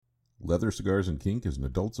Leather Cigars and Kink is an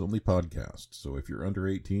adults-only podcast, so if you're under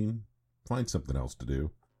 18, find something else to do.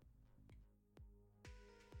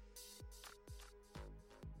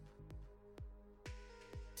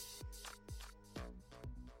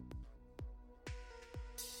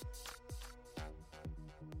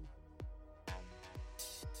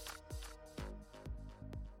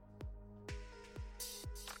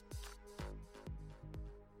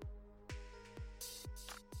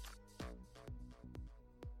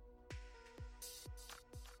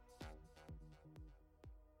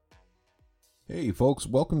 Hey folks,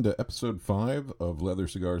 welcome to episode 5 of Leather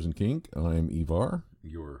Cigars and Kink. I'm Ivar,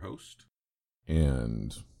 your host,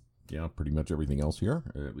 and yeah, pretty much everything else here,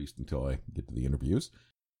 at least until I get to the interviews.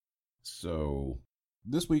 So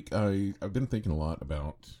this week I've been thinking a lot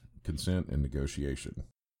about consent and negotiation.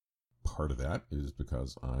 Part of that is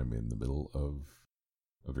because I'm in the middle of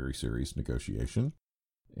a very serious negotiation,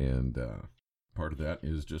 and part of that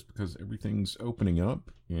is just because everything's opening up,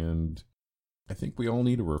 and I think we all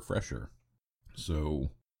need a refresher.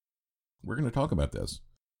 So we're going to talk about this.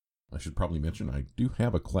 I should probably mention I do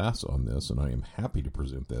have a class on this, and I am happy to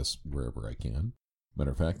present this wherever I can.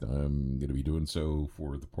 Matter of fact, I'm going to be doing so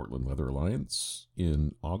for the Portland Leather Alliance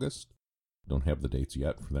in August. Don't have the dates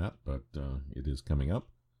yet for that, but it is coming up.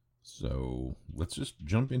 So let's just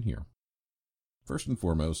jump in here. First and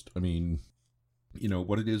foremost, I mean,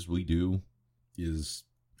 what it is we do is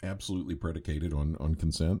absolutely predicated on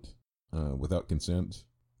consent. Without consent,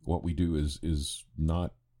 what we do is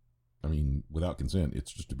not, without consent,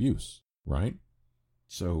 it's just abuse, right?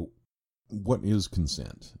 So what is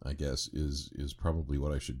consent, I guess, is probably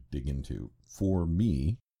what I should dig into. For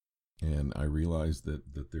me, and I realize that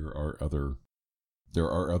there are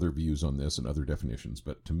other views on this and other definitions,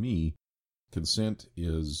 but to me, consent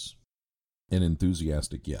is an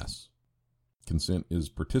enthusiastic yes. Consent is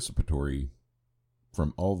participatory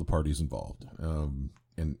from all the parties involved,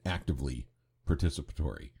 and actively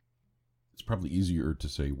participatory. It's probably easier to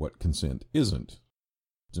say what consent isn't.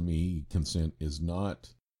 To me, consent is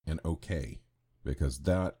not an okay, because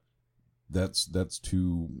that's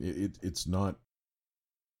too, it's not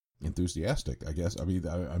enthusiastic, I guess.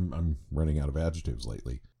 I'm running out of adjectives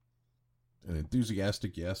lately. An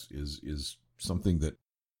enthusiastic yes is something that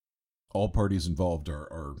all parties involved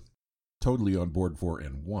are totally on board for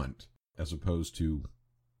and want, as opposed to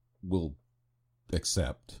will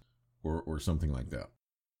accept or something like that.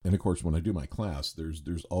 And of course, when I do my class,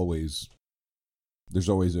 there's always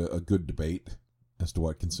a good debate as to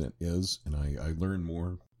what consent is, and I learn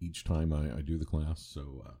more each time I do the class.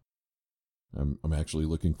 So I'm actually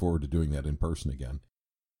looking forward to doing that in person again.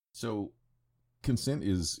 So consent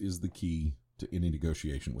is the key to any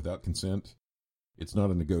negotiation. Without consent, it's not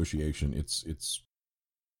a negotiation. It's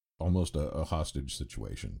almost a hostage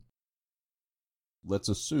situation. Let's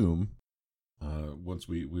assume once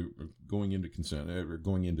we're going into consent, or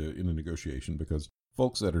going into negotiation, because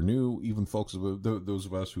folks that are new, even folks, those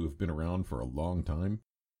of us who have been around for a long time,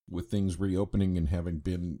 with things reopening and having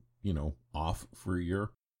been, off for a year,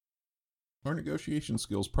 our negotiation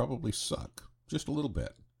skills probably suck just a little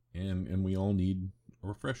bit, and we all need a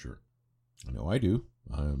refresher. I know I do.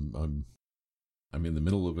 I'm in the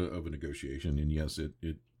middle of a negotiation, and yes,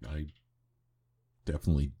 I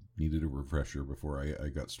definitely needed a refresher before I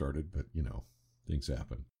got started, but things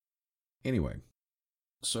happen. Anyway,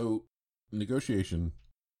 so negotiation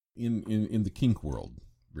in the kink world,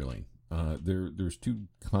 really, there's two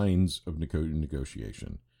kinds of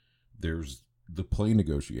negotiation. There's the play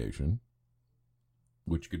negotiation,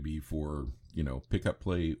 which could be for pickup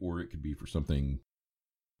play, or it could be for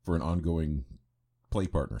an ongoing play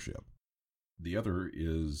partnership. The other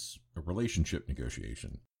is a relationship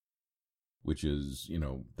negotiation, which is,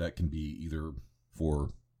 that can be either for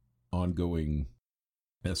ongoing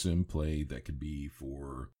SM play, that could be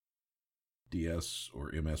for DS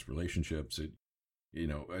or MS relationships,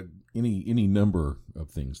 any number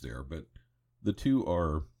of things there, but the two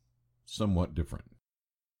are somewhat different.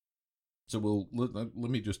 So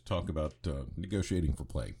let me just talk about negotiating for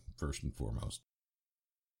play first and foremost.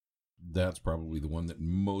 That's probably the one that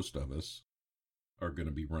most of us are going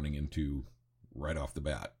to be running into right off the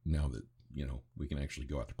bat, now that we can actually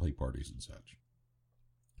go out to play parties and such.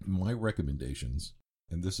 My recommendations,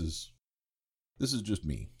 and this is just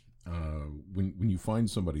me, when you find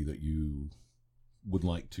somebody that you would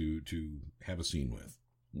like to have a scene with,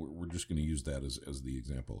 we're just going to use that as the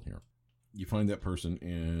example here. You find that person,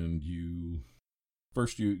 and you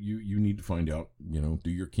need to find out, do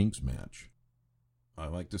your kinks match? I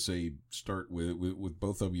like to say start with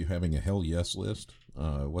both of you having a hell yes list.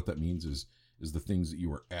 What that means is the things that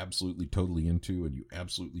you are absolutely totally into and you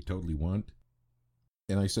absolutely totally want.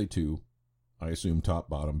 And I say two, I assume top,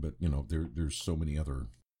 bottom, but there's so many other.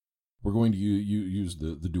 We're going to use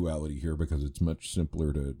the duality here because it's much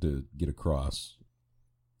simpler to get across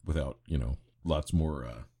without, lots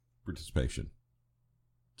more participation.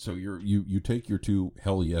 So you take your two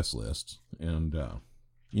hell yes lists and,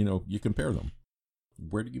 you compare them.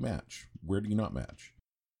 Where do you match? Where do you not match?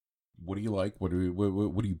 What do you like? What do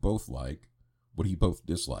you both like? What do you both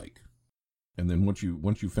dislike? And then once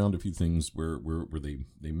you found a few things where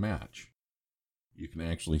they match, you can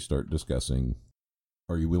actually start discussing,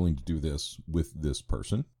 are you willing to do this with this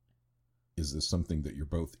person? Is this something that you're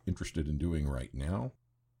both interested in doing right now?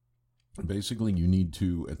 Basically, you need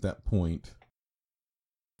to, at that point,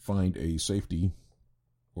 find a safety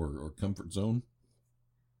or comfort zone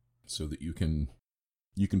so that you can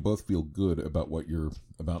both feel good about what you're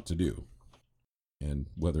about to do. And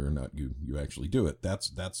whether or not you actually do it, that's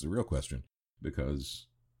the real question. Because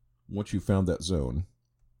once you've found that zone,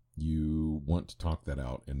 you want to talk that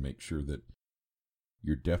out and make sure that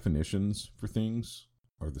your definitions for things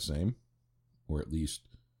are the same, or at least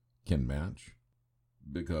can match.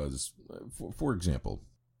 Because, for example,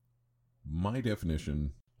 my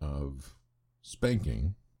definition of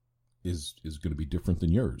spanking is going to be different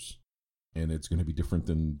than yours. And it's going to be different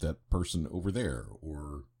than that person over there,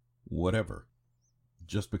 or whatever.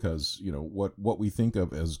 Just because, what we think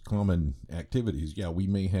of as common activities, we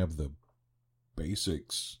may have the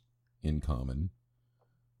basics in common,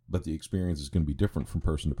 but the experience is going to be different from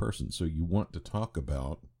person to person. So you want to talk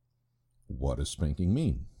about, what does spanking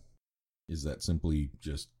mean? Is that simply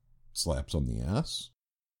just slaps on the ass?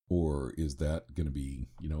 Or is that going to be,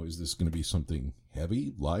 is this going to be something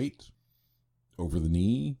heavy, light, over the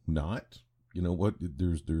knee, not?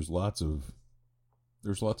 There's lots of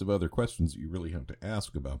other questions that you really have to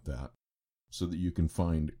ask about that so that you can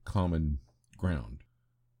find common ground.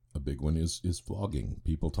 A big one is flogging.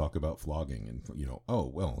 People talk about flogging and,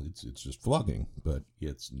 it's just flogging, but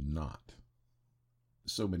it's not.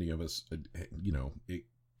 So many of us, it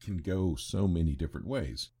can go so many different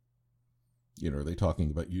ways. Are they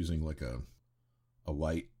talking about using like a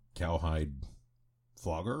light cowhide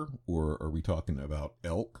flogger, or are we talking about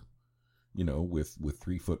elk, with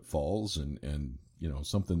 3-foot falls and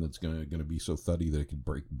something that's going to be so thuddy that it could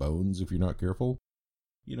break bones if you're not careful?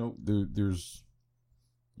 There's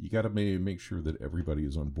you got to make sure that everybody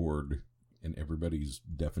is on board and everybody's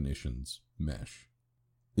definitions mesh.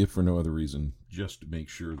 If for no other reason, just to make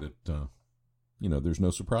sure that there's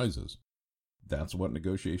no surprises. That's what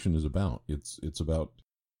negotiation is about. It's about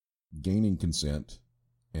gaining consent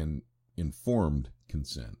and informed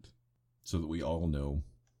consent so that we all know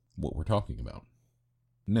what we're talking about.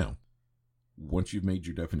 Now, once you've made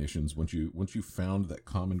your definitions, once you've found that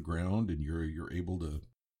common ground and you're able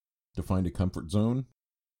to find a comfort zone,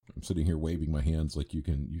 I'm sitting here waving my hands like you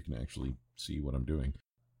can actually see what I'm doing.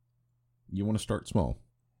 You want to start small.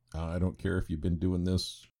 I don't care if you've been doing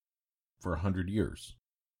this for 100 years.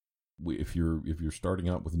 If you're starting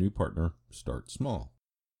out with a new partner, start small.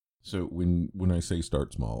 So when I say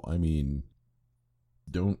start small, I mean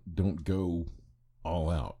don't go all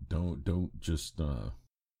out. Don't just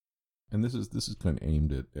and this is kind of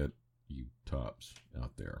aimed at you tops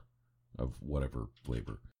out there of whatever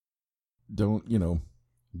flavor.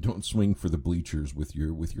 Don't swing for the bleachers with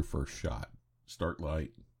your first shot. Start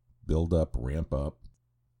light, build up, ramp up,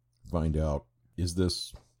 find out, is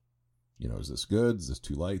this good? Is this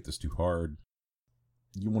too light? Is this too hard?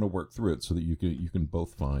 You want to work through it so that you can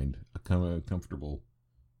both find a kind of comfortable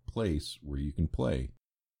place where you can play.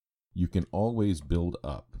 You can always build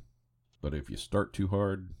up, but if you start too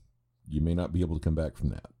hard, you may not be able to come back from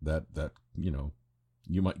that. That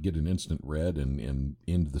you might get an instant red and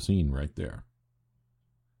end the scene right there.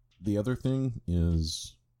 The other thing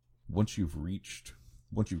is, once you've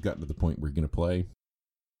gotten to the point where you're going to play,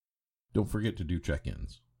 don't forget to do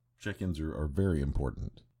check-ins. Check-ins are very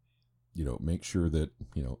important. Make sure that,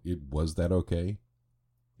 was that okay?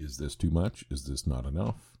 Is this too much? Is this not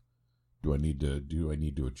enough? Do I need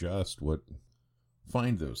to adjust?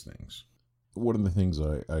 Find those things. One of the things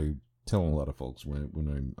I tell a lot of folks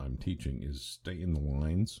when I'm teaching is stay in the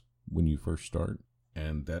lines when you first start.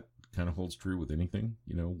 And that kind of holds true with anything.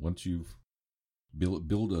 Once you've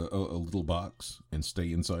build a little box and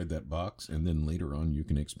stay inside that box, and then later on you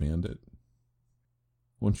can expand it.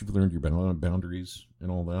 Once you've learned your boundaries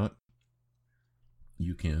and all that,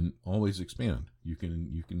 you can always expand. You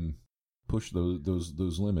can push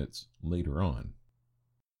those limits later on,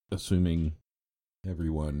 assuming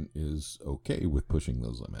everyone is okay with pushing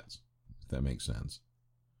those limits. If that makes sense.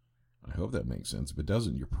 I hope that makes sense. If it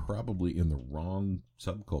doesn't, you're probably in the wrong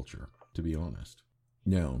subculture, to be honest.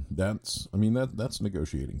 Now, that's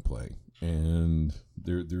negotiating play, and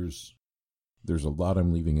there's a lot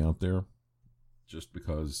I'm leaving out there, just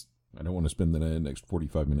because I don't want to spend the next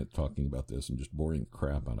 45 minutes talking about this and just boring the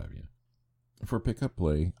crap out of you. For pickup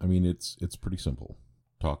play, it's pretty simple.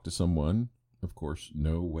 Talk to someone, of course,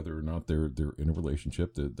 know whether or not they're in a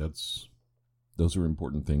relationship. Those are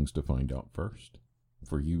important things to find out first.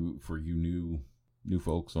 For you new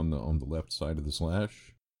folks on the left side of the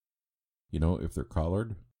slash, if they're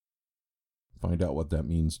collared, find out what that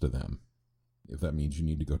means to them. If that means you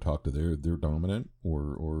need to go talk to their dominant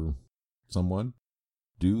or someone,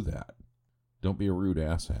 do that. Don't be a rude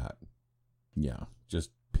asshat. Yeah,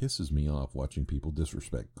 just pisses me off watching people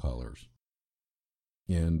disrespect callers.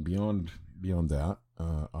 And beyond that,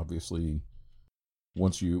 obviously,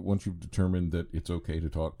 once you've determined that it's okay to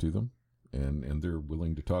talk to them, and they're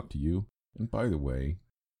willing to talk to you. And by the way,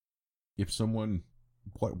 if someone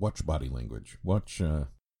watch body language, watch for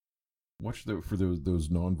those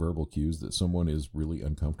nonverbal cues that someone is really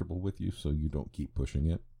uncomfortable with you, so you don't keep pushing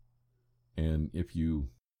it. And if you,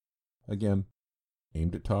 again,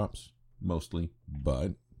 aimed at tops mostly,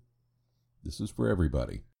 but this is for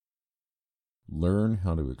everybody. Learn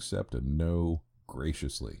how to accept a no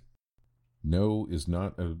graciously. No is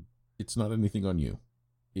it's not anything on you.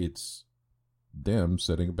 It's them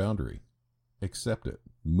setting a boundary. Accept it.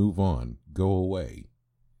 Move on. Go away.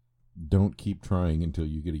 Don't keep trying until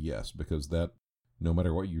you get a yes, because that, no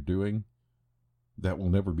matter what you're doing, that will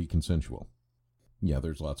never be consensual. Yeah,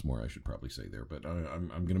 there's lots more I should probably say there, but I'm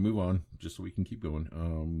going to move on just so we can keep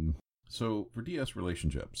going. So for DS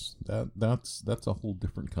relationships, that's a whole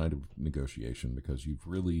different kind of negotiation, because you've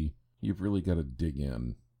really got to dig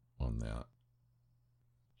in on that.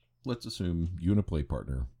 Let's assume you and a play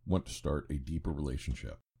partner want to start a deeper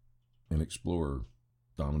relationship and explore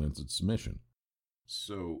dominance and submission.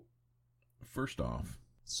 So, first off,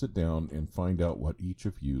 sit down and find out what each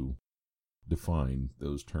of you define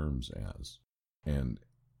those terms as, and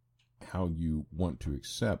how you want to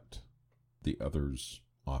accept the other's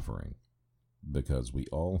offering, because we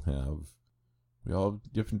all have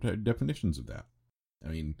different definitions of that.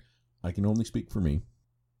 I can only speak for me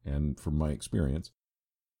and from my experience,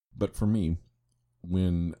 but for me,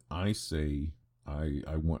 when I say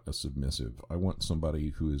I want a submissive, I want somebody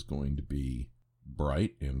who is going to be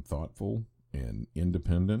bright and thoughtful and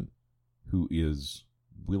independent, who is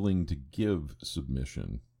willing to give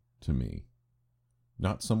submission to me,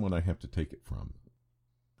 not someone I have to take it from,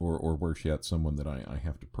 or worse yet, someone that I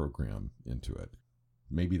have to program into it.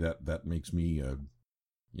 Maybe that makes me,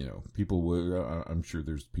 people would, I'm sure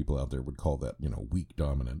there's people out there would call that, weak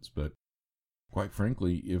dominance, but quite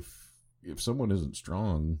frankly, if someone isn't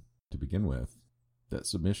strong to begin with, that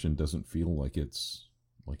submission doesn't feel like it's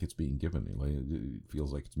being given. It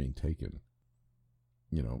feels like it's being taken.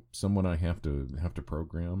 Someone I have to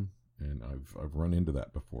program, and I've run into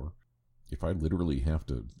that before. If I literally have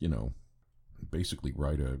to, basically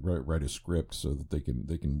write a script so that they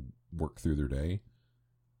can work through their day,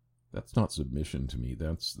 that's not submission to me.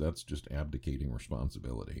 That's just abdicating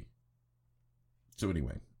responsibility. So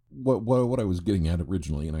anyway, what I was getting at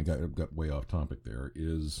originally, and I got way off topic there,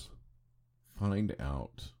 is find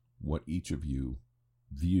out what each of you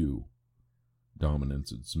view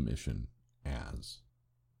dominance and submission as,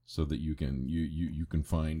 so that you can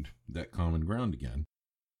find that common ground again,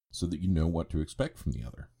 so that you know what to expect from the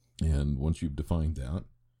other. And once you've defined that,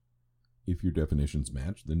 if your definitions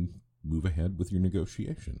match, then move ahead with your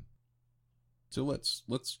negotiation. So let's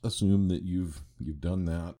assume that you've done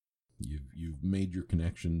that. You've made your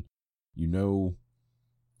connection. You know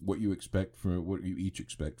what you each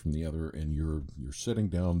expect from the other, and you're setting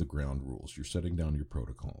down the ground rules. You're setting down your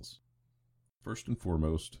protocols. First and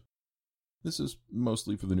foremost, this is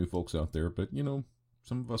mostly for the new folks out there, but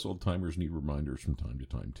some of us old timers need reminders from time to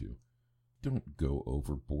time too. Don't go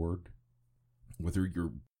overboard. Whether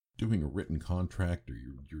you're doing a written contract or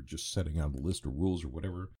you're just setting out a list of rules or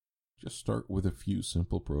whatever, just start with a few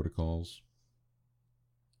simple protocols.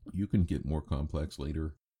 You can get more complex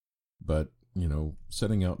later, but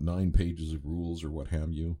setting out 9 pages of rules or what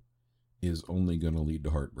have you is only going to lead to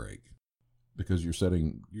heartbreak, because you're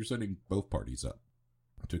setting both parties up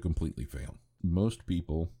to completely fail. Most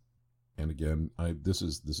people, and again, this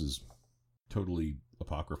is totally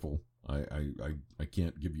apocryphal. I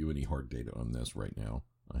can't give you any hard data on this right now.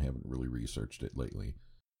 I haven't really researched it lately.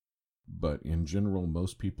 But in general,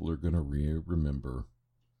 most people are going to remember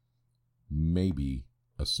maybe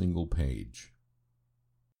a single page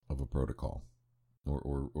of a protocol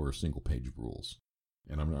or a single page of rules.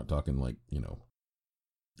 And I'm not talking like,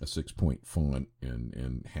 a 6-point font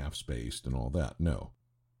and half spaced and all that. No.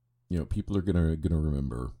 people are gonna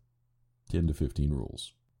remember 10 to 15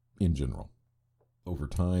 rules in general. Over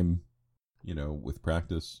time, with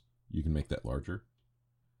practice, you can make that larger.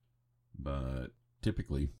 But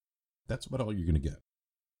typically, that's about all you're going to get.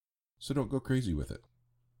 So don't go crazy with it.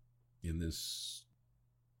 In this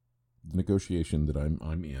negotiation that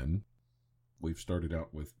I'm in, we've started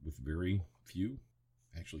out with very few,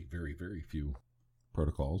 actually very, very few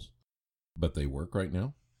protocols, but they work right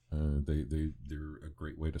now. They're a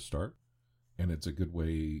great way to start, and it's a good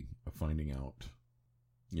way of finding out,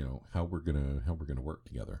 how we're gonna work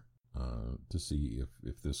together to see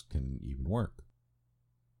if this can even work.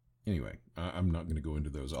 Anyway, I'm not going to go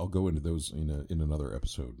into those. I'll go into those in another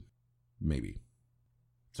episode, maybe.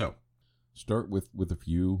 So, start with a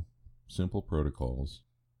few simple protocols.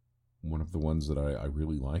 One of the ones that I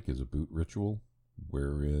really like is a boot ritual,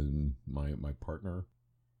 wherein my partner,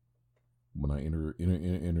 when I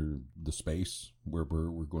enter the space where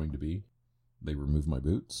we're going to be, they remove my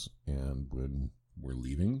boots, and when we're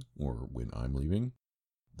leaving or when I'm leaving,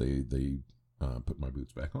 they put my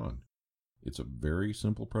boots back on. It's a very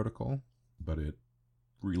simple protocol, but it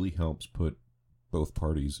really helps put both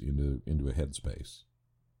parties into a headspace.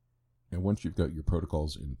 And once you've got your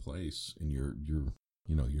protocols in place and you're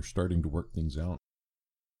starting to work things out,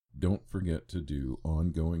 don't forget to do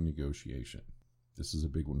ongoing negotiation. This is a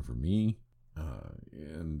big one for me,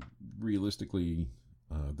 and realistically,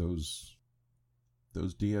 those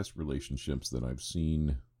DS relationships that I've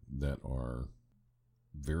seen that are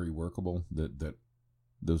very workable, that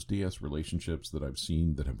those DS relationships that I've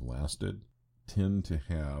seen that have lasted tend to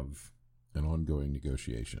have an ongoing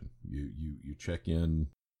negotiation. You check in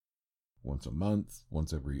once a month,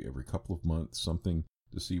 once every couple of months, something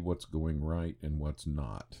to see what's going right and what's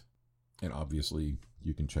not. And obviously,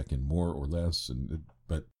 you can check in more or less,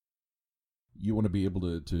 but you want to be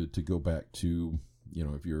able to go back to,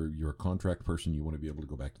 if you're a contract person, you want to be able to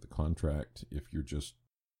go back to the contract. If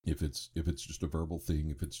it's just a verbal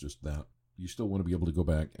thing, if it's just that, you still want to be able to go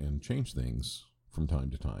back and change things from time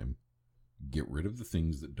to time. Get rid of the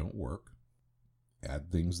things that don't work, add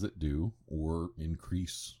things that do, or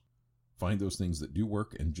find those things that do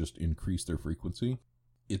work and just increase their frequency.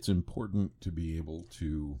 It's important to be able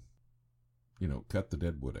to, cut the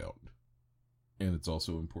dead wood out. And it's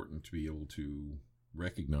also important to be able to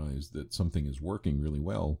recognize that something is working really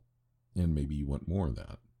well, and maybe you want more of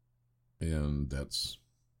that. And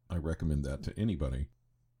I recommend that to anybody.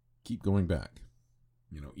 Keep going back.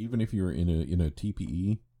 Even if you're in a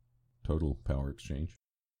TPE, total power exchange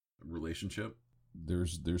relationship,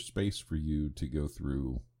 there's space for you to go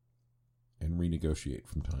through and renegotiate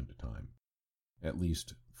from time to time. At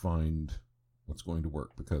least find what's going to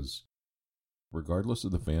work, because regardless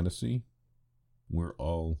of the fantasy, we're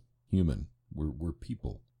all human. We're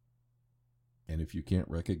people. And if you can't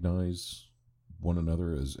recognize one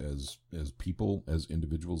another as people, as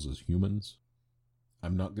individuals, as humans,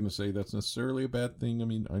 I'm not going to say that's necessarily a bad thing. I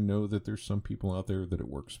mean, I know that there's some people out there that it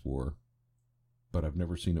works for, but I've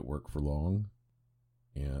never seen it work for long.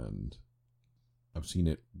 And I've seen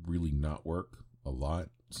it really not work a lot.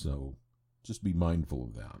 So just be mindful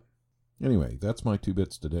of that. Anyway, that's my 2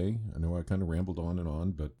 bits today. I know I kind of rambled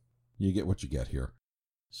on, but you get what you get here.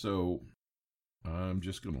 So I'm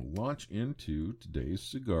just going to launch into today's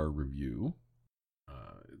cigar review.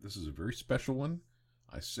 This is a very special one.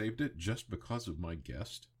 I saved it just because of my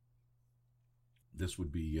guest. This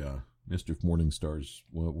would be Mischief Morningstar's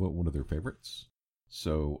one of their favorites.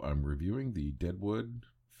 So I'm reviewing the Deadwood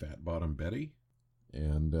Fat Bottom Betty.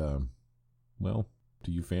 And,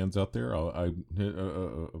 to you fans out there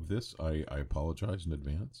of this, I apologize in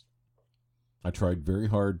advance. I tried very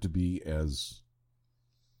hard to be as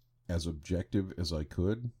objective as I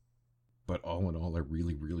could, but all in all, I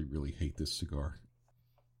really, really, really hate this cigar.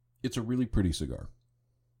 It's a really pretty cigar.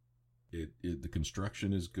 The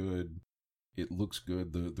construction is good. It looks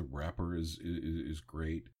good. The wrapper is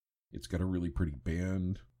great. It's got a really pretty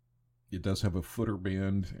band. It does have a footer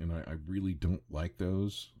band, and I really don't like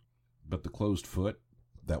those. But the closed foot,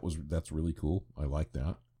 that's really cool. I like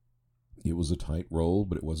that. It was a tight roll,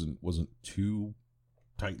 but it wasn't too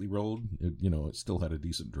tightly rolled. It still had a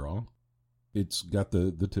decent draw. It's got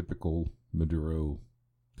the typical Maduro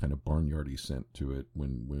kind of barnyardy scent to it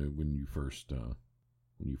when you first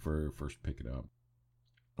pick it up.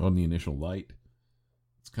 On the initial light,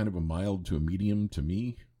 it's kind of a mild to a medium to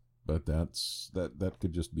me, but that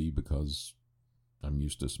could just be because I'm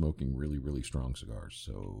used to smoking really, really strong cigars.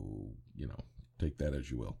 So, take that as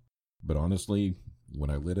you will. But honestly, when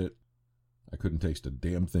I lit it, I couldn't taste a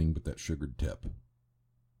damn thing but that sugared tip.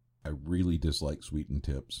 I really dislike sweetened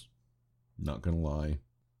tips. Not gonna lie.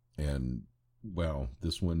 And Well,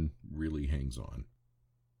 this one really hangs on.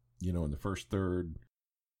 You know, in the first third,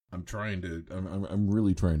 I'm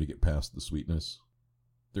really trying to get past the sweetness.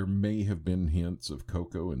 There may have been hints of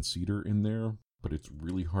cocoa and cedar in there, but it's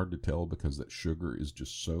really hard to tell because that sugar is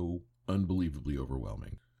just so unbelievably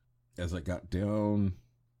overwhelming. As I got down,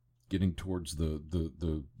 getting towards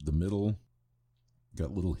the middle,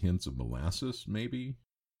 got little hints of molasses, maybe.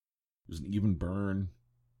 There's an even burn.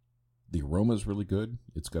 The aroma is really good.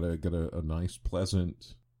 It's got a nice,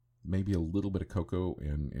 pleasant, maybe a little bit of cocoa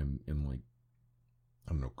and like,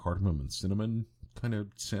 I don't know, cardamom and cinnamon kind of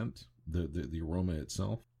scent. The aroma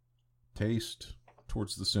itself. Taste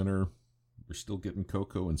towards the center. We're still getting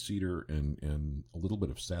cocoa and cedar and a little bit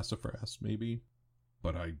of sassafras, maybe.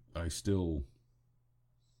 But I still,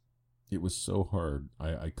 it was so hard.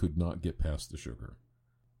 I could not get past the sugar.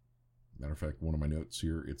 Matter of fact, one of my notes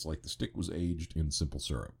here, it's like the stick was aged in simple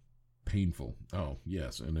syrup. Painful. Oh,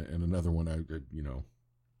 yes. And another one,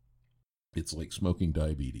 it's like smoking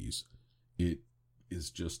diabetes. It is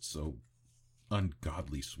just so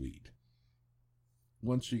ungodly sweet.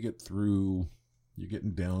 Once you get through, you're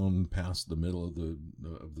getting down past the middle of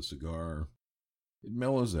the cigar. It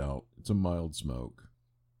mellows out. It's a mild smoke.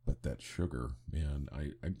 But that sugar, man,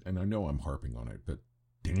 I know I'm harping on it, but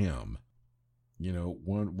damn. You know,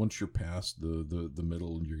 once you're past the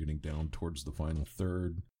middle and you're getting down towards the final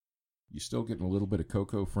third, you're still getting a little bit of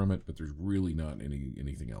cocoa from it, but there's really not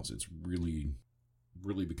anything else. It's really,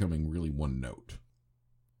 really becoming really one note.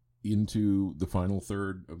 Into the final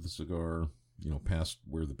third of the cigar, you know, past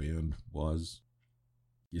where the band was,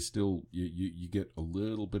 you get a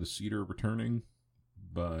little bit of cedar returning,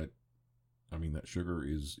 but I mean that sugar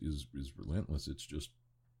is relentless. It's just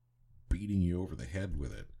beating you over the head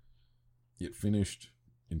with it. It finished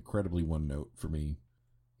incredibly one note for me.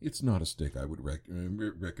 It's not a stick I would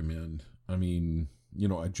recommend. I mean, you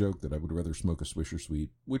know, I joke that I would rather smoke a Swisher Sweet,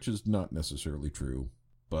 which is not necessarily true.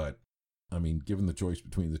 But, I mean, given the choice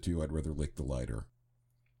between the two, I'd rather lick the lighter.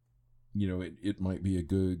 You know, it might be a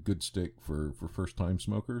good stick for first-time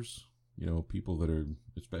smokers. You know, people that are,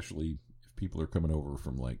 especially if people are coming over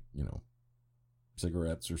from, like, you know,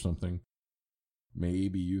 cigarettes or something.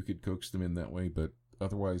 Maybe you could coax them in that way, but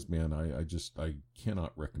otherwise, man, I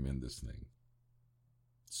cannot recommend this thing.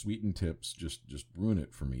 Sweetened tips just ruin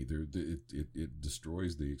it for me. It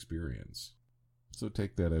destroys the experience. So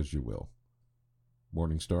take that as you will.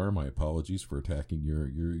 Morningstar, my apologies for attacking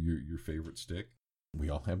your favorite stick. We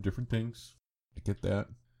all have different things. I get that.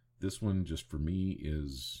 This one, just for me,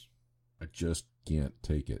 is I just can't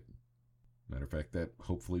take it. Matter of fact, that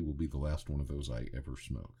hopefully will be the last one of those I ever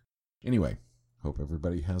smoke. Anyway, hope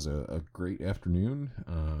everybody has a great afternoon.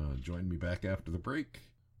 Join me back after the break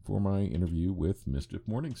for my interview with Mischief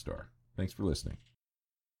Morningstar. Thanks for listening.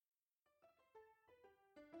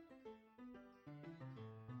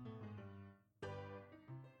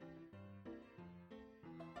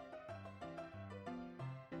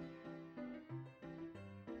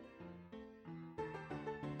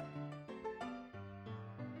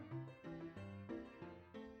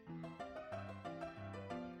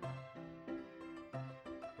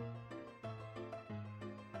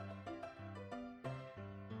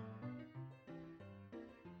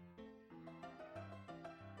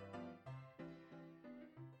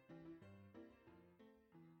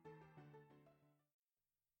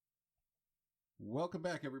 Welcome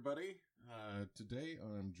back, everybody. Today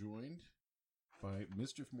I'm joined by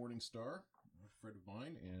Mischief Morningstar, a friend of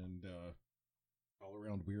mine and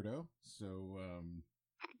all-around weirdo. So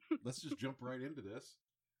let's just jump right into this.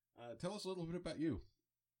 Tell us a little bit about you.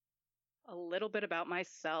 A little bit about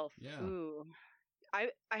myself. Yeah. Ooh. I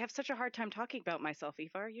have such a hard time talking about myself,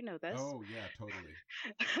 Ivar. You know this. Oh, yeah, totally.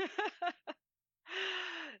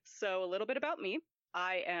 So, a little bit about me.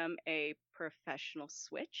 I am a professional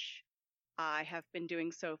switch. I have been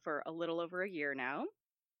doing so for a little over a year now.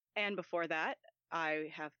 And before that, I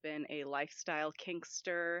have been a lifestyle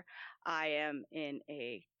kinkster. I am in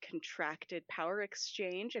a contracted power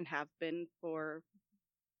exchange and have been for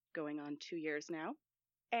going on 2 years now.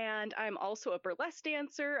 And I'm also a burlesque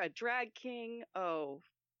dancer, a drag king. Oh,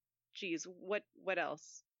 geez, what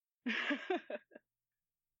else?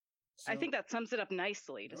 I think that sums it up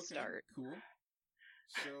nicely to start. Cool.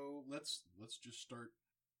 So let's just start.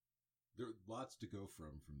 There are lots to go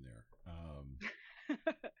from there.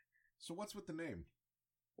 So what's with the name?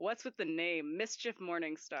 What's with the name? Mischief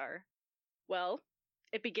Morningstar. Well,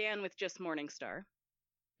 it began with just Morningstar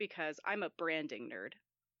because I'm a branding nerd.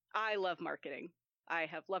 I love marketing. I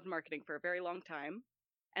have loved marketing for a very long time.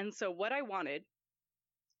 And so what I wanted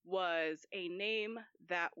was a name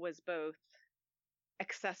that was both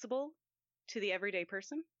accessible to the everyday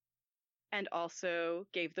person and also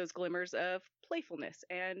gave those glimmers of playfulness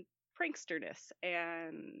and pranksterness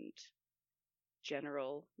and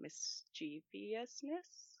general mischievousness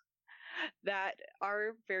that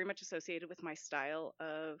are very much associated with my style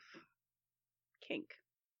of kink.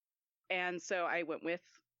 And so I went with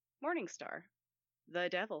Morningstar, the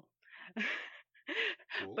devil.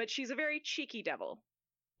 Cool. But she's a very cheeky devil.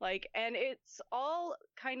 Like, and it's all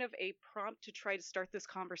kind of a prompt to try to start this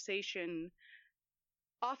conversation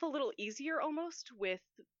off a little easier almost with,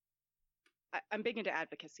 I'm big into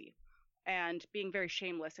advocacy and being very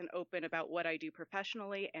shameless and open about what I do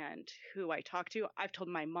professionally and who I talk to. I've told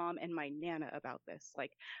my mom and my Nana about this.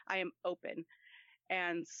 Like, I am open.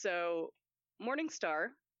 And so Morningstar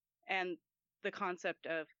and the concept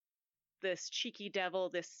of this cheeky devil,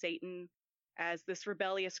 this Satan, as this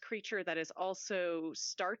rebellious creature that is also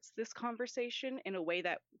starts this conversation in a way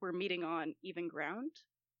that we're meeting on even ground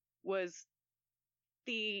was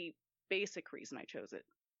the basic reason I chose it.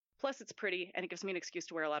 Plus, it's pretty, and it gives me an excuse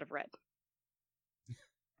to wear a lot of red.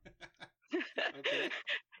 Okay.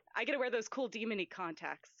 I get to wear those cool demon-y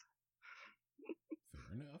contacts.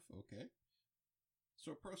 Fair enough. Okay.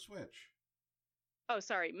 So pro switch. Oh,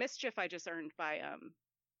 sorry. Mischief I just earned by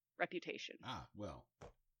reputation. Ah, well.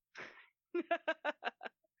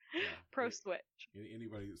 Pro switch.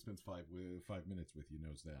 Anybody that spends 5 minutes with you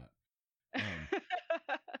knows that.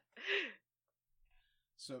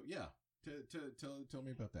 So yeah, tell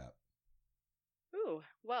me about that. Ooh,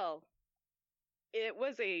 well, it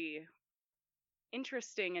was a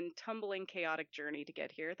interesting and tumbling, chaotic journey to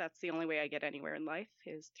get here. That's the only way I get anywhere in life,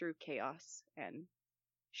 is through chaos and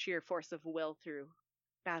sheer force of will through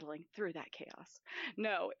battling through that chaos.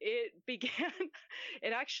 No, it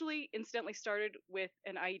actually incidentally started with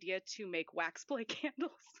an idea to make wax play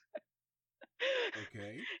candles.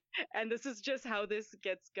 Okay. And this is just how this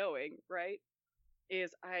gets going, right?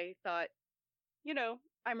 Is I thought,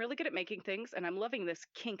 I'm really good at making things and I'm loving this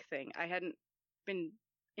kink thing. I hadn't been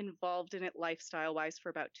involved in it lifestyle wise for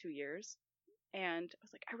about 2 years. And I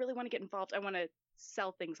was like, I really want to get involved. I want to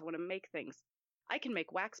sell things. I want to make things. I can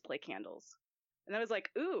make wax play candles. And I was like,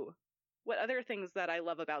 ooh, what other things that I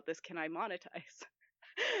love about this can I monetize?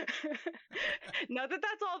 Not that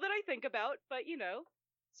that's all that I think about, but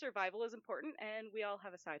survival is important and we all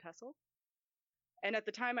have a side hustle. And at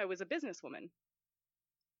the time I was a businesswoman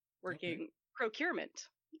working procurement.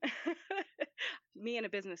 Me in a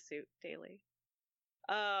business suit daily.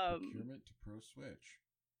 Procurement to pro switch.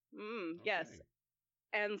 Okay. Yes.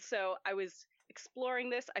 And so I was exploring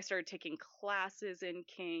this. I started taking classes in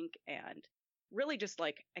kink and really just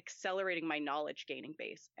like accelerating my knowledge gaining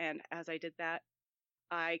base. And as I did that,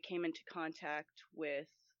 I came into contact with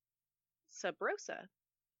Sub Rosa,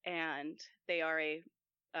 and they are a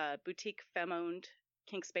boutique femme-owned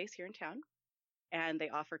kink space here in town. And they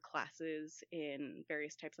offer classes in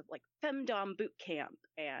various types of like femdom boot camp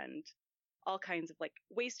and all kinds of like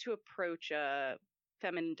ways to approach a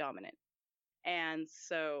feminine dominant. And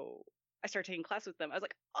so I started taking classes with them. I was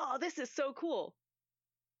like, oh, this is so cool.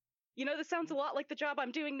 This sounds a lot like the job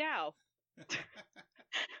I'm doing now,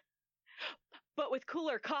 but with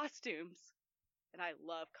cooler costumes. And I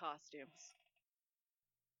love costumes,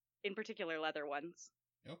 in particular leather ones.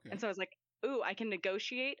 Okay. And so I was like, ooh, I can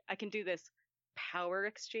negotiate. I can do this power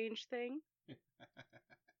exchange thing.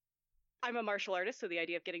 I'm a martial artist, so the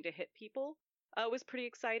idea of getting to hit people was pretty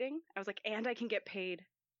exciting. I was like, and I can get paid.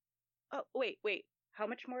 Oh, wait. How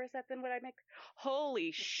much more is that than what I make?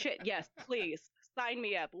 Holy shit. Yes, please sign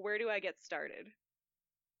me up. Where do I get started?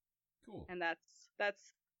 Cool. And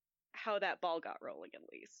that's how that ball got rolling, at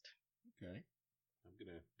least. Okay. I'm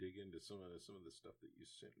going to dig into some of the stuff that you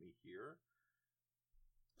sent me here.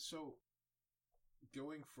 So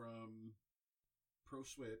going from pro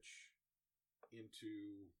switch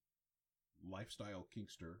into lifestyle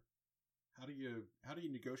kinkster, how do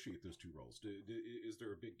you negotiate those two roles? Is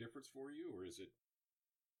there a big difference for you, or is it,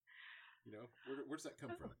 where does that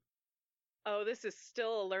come from? Oh, this is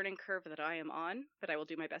still a learning curve that I am on, but I will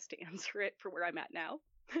do my best to answer it for where I'm at now.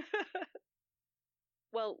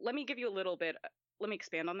 Well, let me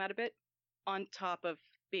expand on that a bit. On top of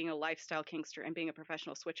being a lifestyle kinkster and being a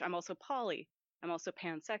professional switch, I'm also poly. I'm also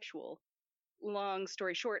pansexual. Long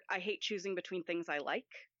story short, I hate choosing between things I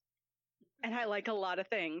like, and I like a lot of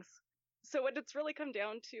things. So what it's really come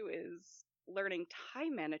down to is learning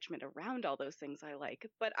time management around all those things I like.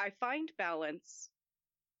 But I find balance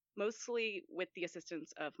mostly with the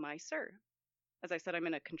assistance of my sir. As I said, I'm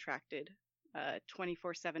in a contracted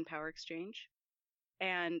 24/7 power exchange.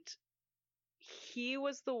 And he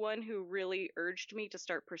was the one who really urged me to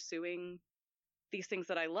start pursuing these things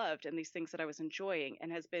that I loved and these things that I was enjoying,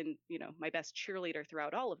 and has been, my best cheerleader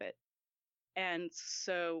throughout all of it. And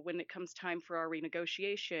so when it comes time for our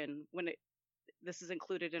renegotiation, this is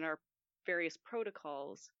included in our various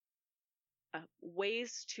protocols,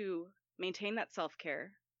 ways to maintain that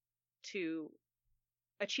self-care, to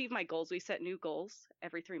achieve my goals. We set new goals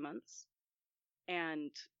every 3 months.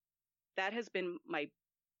 And that has been my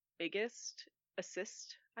biggest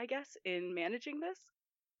assist, I guess, in managing this.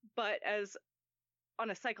 But as on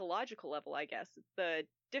a psychological level, I guess, the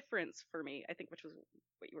difference for me, I think, which was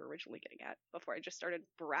what you were originally getting at before I just started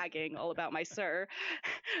bragging all about my sir.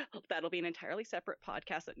 That'll be an entirely separate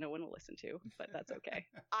podcast that no one will listen to, but that's okay.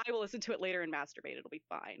 I will listen to it later and masturbate. It'll be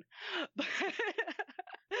fine. But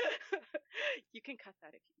you can cut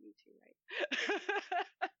that if you need to, right?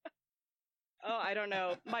 Oh, I don't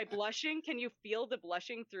know. My blushing, can you feel the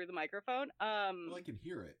blushing through the microphone? Well, I can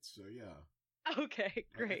hear it, so yeah. Okay,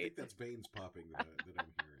 great. I think that's veins popping that I'm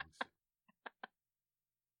hearing. So.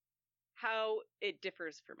 How it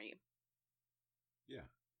differs for me. Yeah.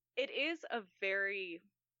 It's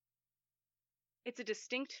a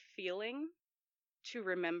distinct feeling to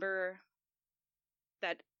remember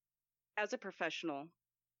that as a professional,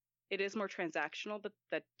 it is more transactional, but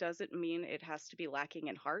that doesn't mean it has to be lacking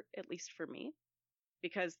in heart, at least for me,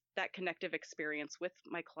 because that connective experience with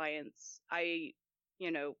my clients, I,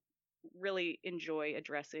 really enjoy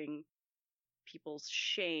addressing people's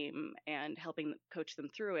shame and helping coach them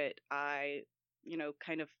through it. I,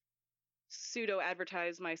 kind of pseudo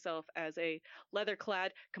advertise myself as a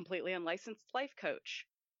leather-clad, completely unlicensed life coach,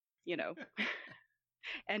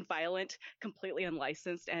 and violent, completely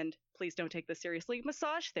unlicensed, and please don't take this seriously,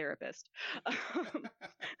 massage therapist.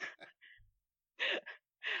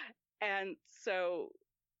 And so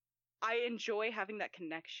I enjoy having that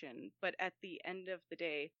connection, but at the end of the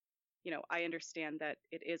day, I understand that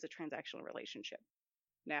it is a transactional relationship.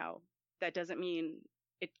 Now, that doesn't mean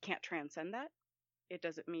it can't transcend that. It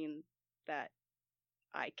doesn't mean that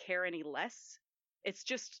I care any less. It's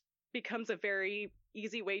just becomes a very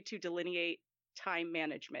easy way to delineate time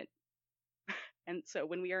management. And so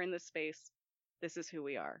when we are in this space, this is who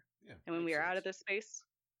we are. Yeah, and when we are out of this space,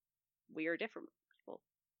 we are different people.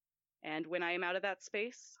 And when I am out of that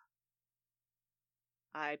space,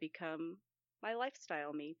 I become my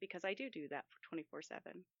lifestyle me, because I do that for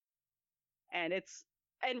 24/7. And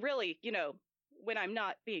really, when I'm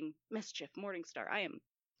not being Mischief Morningstar, I am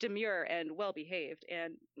demure and well behaved,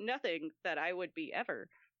 and nothing that I would be ever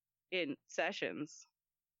in sessions.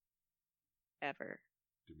 Ever.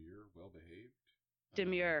 Demure, well behaved?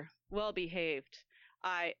 Demure, well behaved.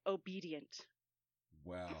 Obedient.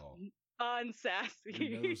 Wow. Unsassy.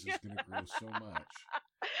 Your nose is going to grow so much.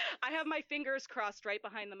 I have my fingers crossed right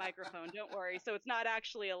behind the microphone. Don't worry. So it's not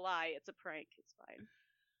actually a lie. It's a prank. It's fine.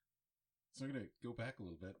 So I'm going to go back a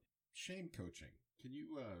little bit. Shame coaching. Can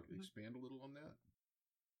you expand a little on that?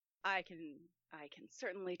 I can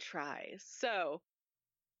certainly try. So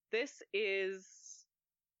this is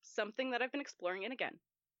something that I've been exploring. And again,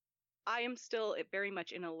 I am still very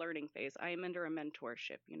much in a learning phase. I am under a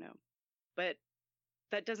mentorship, but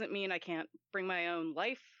that doesn't mean I can't bring my own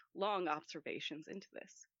lifelong observations into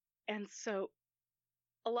this. And so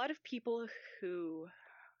a lot of people who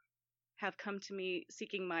have come to me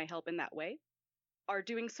seeking my help in that way are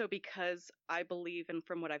doing so because I believe, and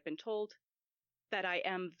from what I've been told, that I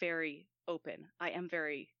am very open. I am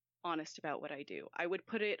very honest about what I do. I would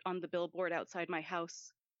put it on the billboard outside my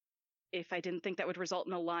house if I didn't think that would result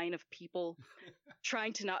in a line of people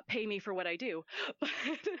trying to not pay me for what I do. But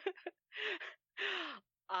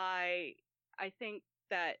I think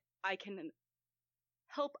that I can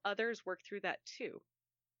help others work through that too,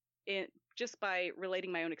 just by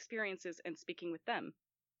relating my own experiences and speaking with them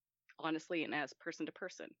honestly and as person to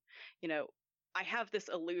person. I have this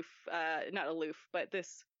not aloof, but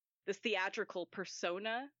this theatrical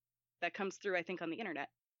persona that comes through, I think, on the internet.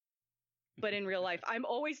 But in real life, I'm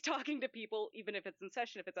always talking to people, even if it's in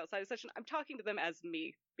session, if it's outside of session, I'm talking to them as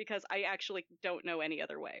me, because I actually don't know any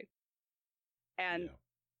other way. And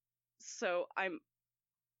so I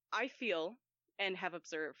feel and have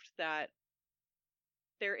observed that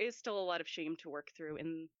there is still a lot of shame to work through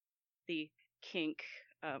in the kink,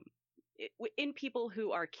 in people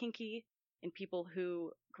who are kinky, in people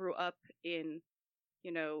who grew up in,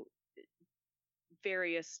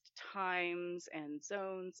 various times and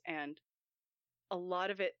zones, and a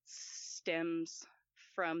lot of it stems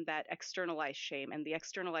from that externalized shame and the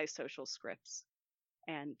externalized social scripts.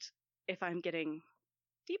 And if I'm getting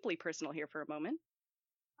deeply personal here for a moment,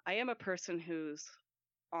 I am a person who's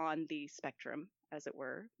on the spectrum, as it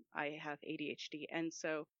were. I have ADHD. And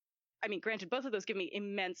so, I mean, granted, both of those give me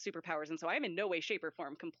immense superpowers. And so I'm in no way, shape, or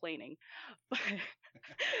form complaining. But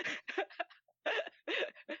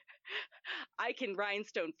I can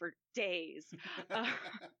rhinestone for days.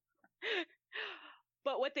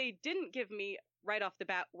 But what they didn't give me right off the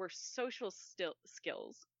bat were social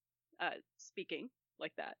skills. Speaking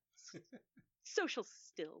like that. Social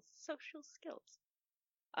skills.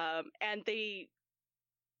 But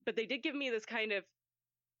they did give me this kind of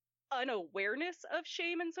unawareness of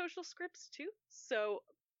shame and social scripts too. So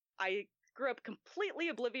I grew up completely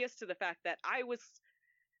oblivious to the fact that I was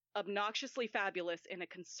obnoxiously fabulous in a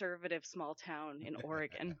conservative small town in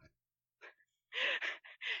Oregon.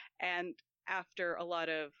 And after a lot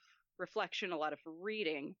of reflection, a lot of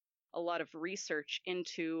reading, a lot of research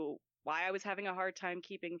into why I was having a hard time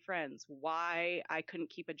keeping friends, why I couldn't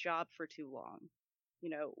keep a job for too long,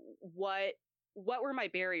 what were my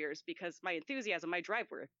barriers? Because my enthusiasm, my drive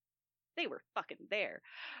they were fucking there,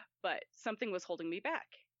 but something was holding me back,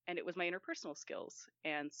 and it was my interpersonal skills.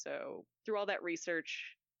 And so through all that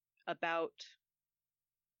research about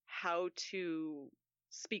how to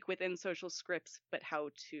speak within social scripts, but how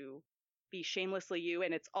to be shamelessly you,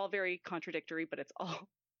 and it's all very contradictory, but it's all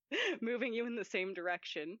moving you in the same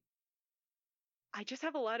direction. I just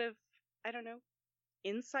have a lot of, I don't know,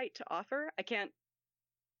 insight to offer. I can't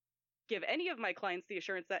give any of my clients the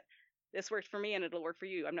assurance that this worked for me and it'll work for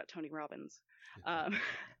you. I'm not Tony Robbins.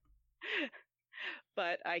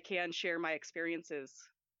 But I can share my experiences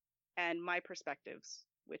and my perspectives,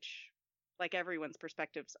 which, like everyone's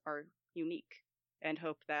perspectives, are unique, and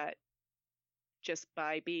hope that just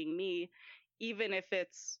by being me, even if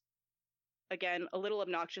it's, again, a little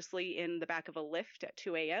obnoxiously in the back of a lift at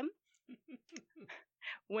 2 a.m.,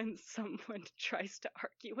 when someone tries to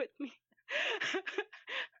argue with me,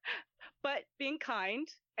 but being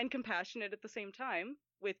kind and compassionate at the same time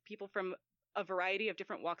with people from a variety of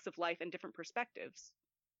different walks of life and different perspectives.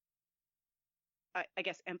 I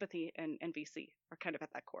guess empathy and VC are kind of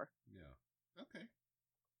at that core. Yeah. Okay.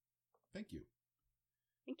 Thank you.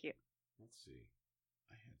 Thank you. Let's see.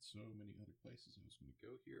 I had so many other places I was going to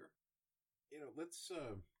go here. Let's,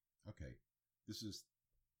 okay.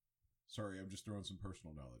 Sorry, I'm just throwing some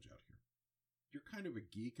personal knowledge out here. You're kind of a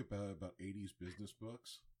geek about 80s business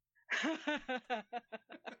books.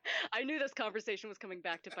 I knew this conversation was coming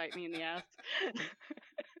back to bite me in the ass.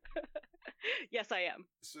 Yes, I am.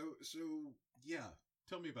 So yeah.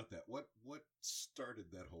 Tell me about that. What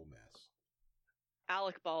started that whole mess?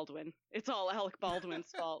 Alec Baldwin. It's all Alec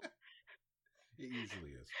Baldwin's fault. It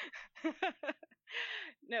usually is.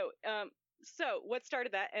 No. So what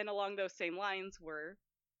started that, and along those same lines, were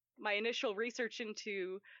my initial research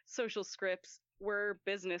into social scripts were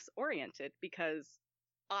business oriented, because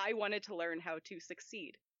I wanted to learn how to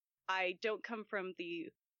succeed. I don't come from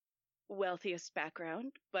the wealthiest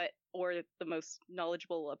background, or the most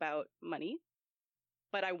knowledgeable about money,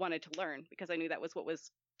 but I wanted to learn because I knew that was what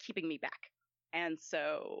was keeping me back. And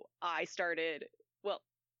so I started,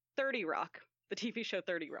 30 Rock, the TV show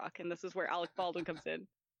 30 Rock, and this is where Alec Baldwin comes in.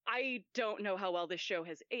 I don't know how well this show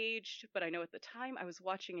has aged, but I know at the time I was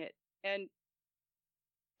watching it, and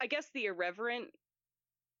I guess the irreverent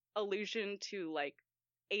allusion to like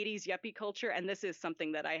 80s yuppie culture, and this is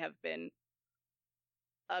something that I have been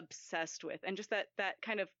obsessed with, and just that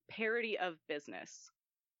kind of parody of business.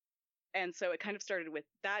 And so it kind of started with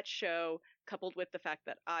that show, coupled with the fact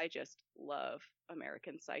that I just love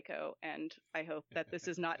American Psycho, and I hope that this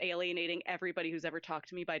is not alienating everybody who's ever talked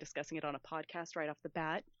to me by discussing it on a podcast right off the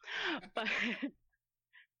bat. But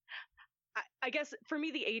I guess for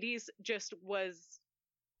me, the 80s just was,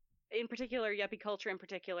 in particular, yuppie culture, in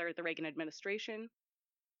particular, the Reagan administration,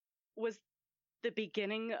 was the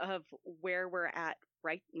beginning of where we're at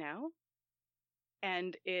right now.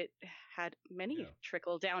 And it had many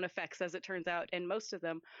trickle down effects, as it turns out, and most of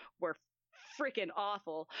them were freaking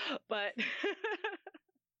awful. But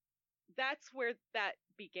that's where that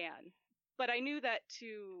began. But I knew that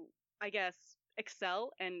to, I guess,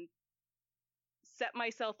 excel and set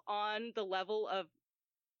myself on the level of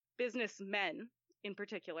businessmen, in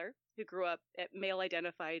particular, who grew up at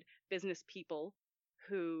male-identified business people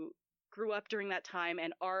who grew up during that time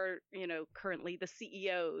and are, currently the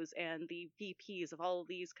CEOs and the VPs of all of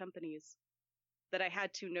these companies, that I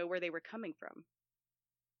had to know where they were coming from.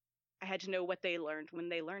 I had to know what they learned when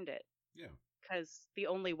they learned it. Yeah. Because I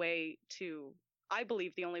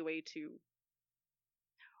believe the only way to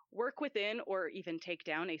work within or even take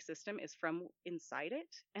down a system is from inside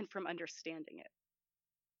it and from understanding it.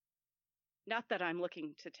 Not that I'm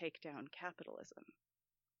looking to take down capitalism.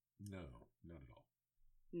 No, not at all.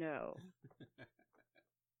 No.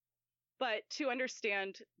 But to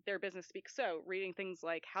understand their business speak. So reading things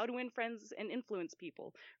like How to Win Friends and Influence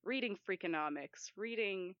People, reading Freakonomics,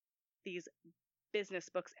 reading these business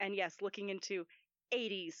books, and yes, looking into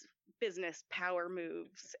 80s business power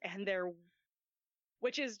moves, and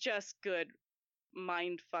which is just good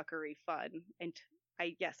mindfuckery fun. And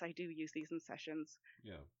I do use these in sessions.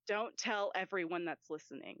 Yeah. Don't tell everyone that's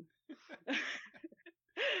listening. And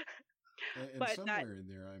but somewhere in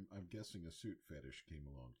there, I'm guessing a suit fetish came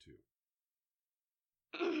along too.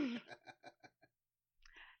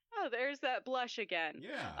 Oh, there's that blush again.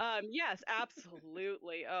 Yeah. Yes,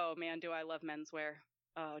 absolutely. Oh man, do I love menswear.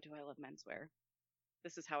 Oh, do I love menswear.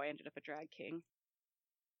 This is how I ended up a drag king.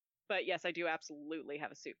 But yes, I do absolutely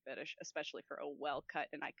have a suit fetish, especially for a well cut,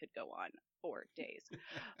 and I could go on for days.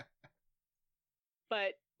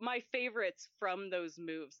 But my favorites from those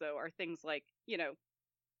moves, though, are things like,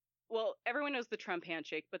 well, everyone knows the Trump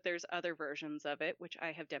handshake, but there's other versions of it, which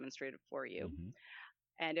I have demonstrated for you. Mm-hmm.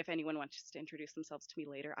 And if anyone wants to introduce themselves to me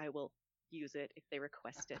later, I will use it if they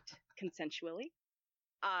request it consensually.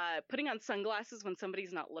 Putting on sunglasses when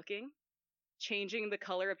somebody's not looking. Changing the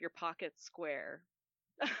color of your pocket square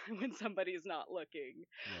when somebody's not looking.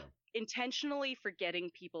 Yeah. Intentionally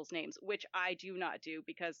forgetting people's names, which I do not do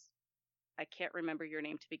because I can't remember your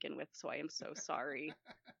name to begin with, so I am so sorry.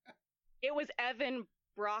 It was Evan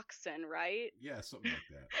Broxson, right? Yeah, something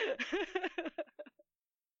like that.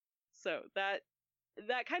 So that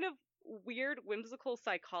kind of weird, whimsical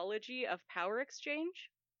psychology of power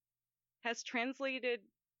exchange has translated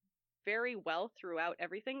very well throughout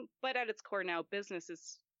everything, but at its core now, business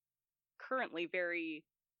is currently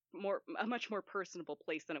a much more personable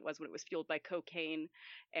place than it was when it was fueled by cocaine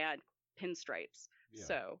and pinstripes. Yeah.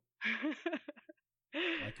 So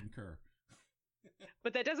I concur.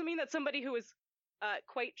 But that doesn't mean that somebody who is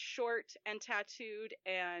quite short and tattooed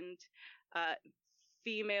and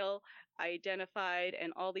female identified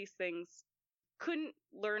and all these things couldn't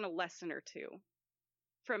learn a lesson or two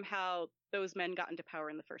from how those men got into power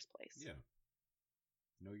in the first place. Yeah.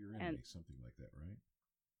 Know your enemy, something like that, right?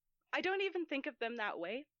 I don't even think of them that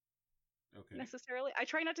way. Okay. Necessarily. I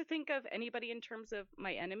try not to think of anybody in terms of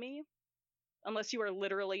my enemy, unless you are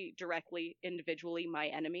literally, directly, individually my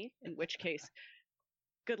enemy, in which case,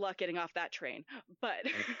 good luck getting off that train. But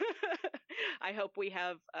I hope we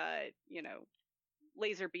have,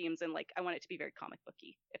 laser beams and I want it to be very comic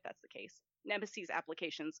booky, if that's the case. Nemesis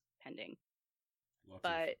applications pending. Lots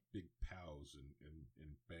of big pows and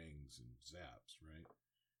bangs and zaps, right?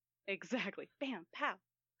 Exactly. Bam, pow.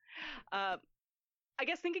 I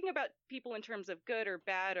guess thinking about people in terms of good or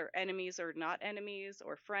bad or enemies or not enemies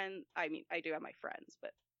or friends. I mean, I do have my friends,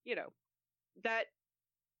 but that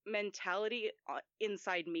mentality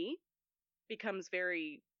inside me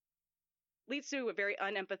leads to a very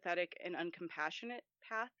unempathetic and uncompassionate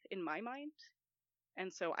path in my mind.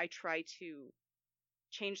 And so I try to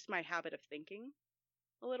change my habit of thinking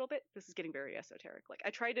a little bit. This is getting very esoteric. I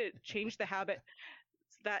try to change the habit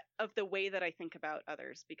of the way that I think about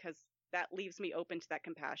others, because that leaves me open to that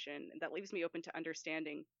compassion, and that leaves me open to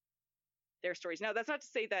understanding their stories. Now, that's not to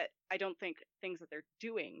say that I don't think things that they're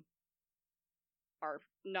doing are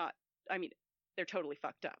not, they're totally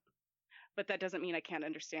fucked up. But that doesn't mean I can't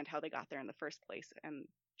understand how they got there in the first place and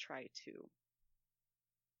try to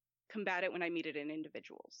combat it when I meet it in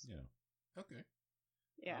individuals. Yeah. Okay.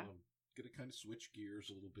 Yeah. Gonna kind of switch gears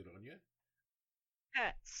a little bit on you.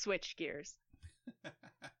 Switch gears.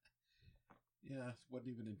 Yeah, it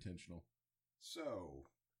wasn't even intentional. So,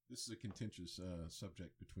 this is a contentious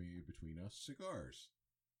subject between us. Cigars.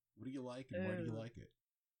 What do you like and why do you like it?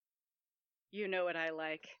 You know what I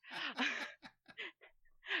like.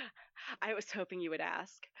 I was hoping you would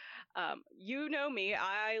ask. You know me.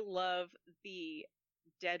 I love the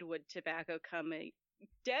Deadwood Tobacco Company's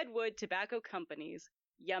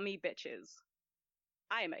Yummy Bitches.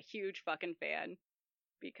 I am a huge fucking fan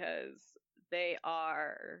because they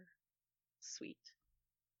are sweet,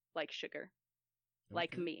 like sugar,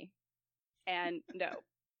 like me. And no,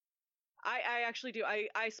 I actually do.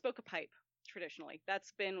 I smoke a pipe traditionally.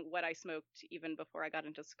 That's been what I smoked even before I got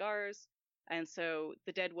into cigars. And so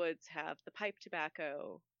the Deadwoods have the pipe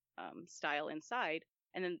tobacco style inside,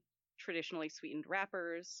 and then traditionally sweetened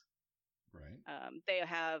wrappers. Right. They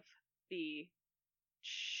have the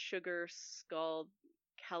sugar skulled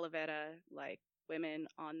calavera like women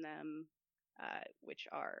on them, which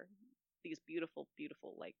are these beautiful,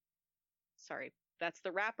 beautiful, sorry, that's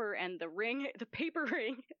the wrapper, and the ring, the paper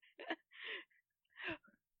ring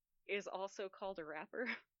is also called a wrapper.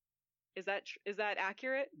 Is that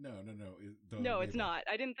accurate? No. No, it's not.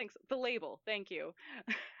 I didn't think so. The label. Thank you.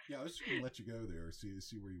 Yeah, I was just gonna let you go there,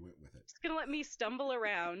 see where you went with it. Just gonna let me stumble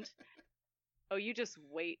around. Oh, you just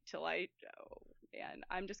wait till man,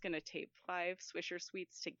 I'm just gonna tape 5 Swisher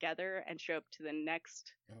Sweets together and show up to the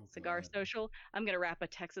next cigar social. I'm gonna wrap a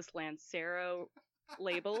Texas Lancero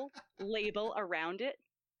label around it.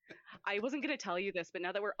 I wasn't going to tell you this, but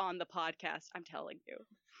now that we're on the podcast, I'm telling you.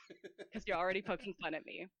 Because you're already poking fun at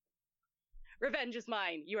me. Revenge is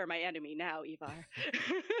mine. You are my enemy now, Ivar.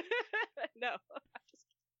 No. Just...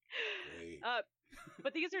 Great.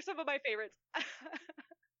 But these are some of my favorites.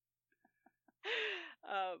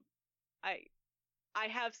 I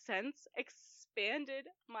have since expanded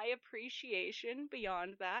my appreciation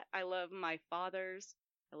beyond that. I love my fathers.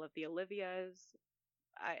 I love the Olivias.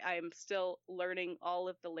 I am still learning all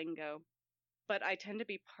of the lingo, but I tend to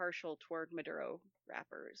be partial toward Maduro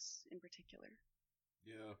rappers in particular.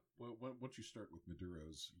 Yeah, well, once you start with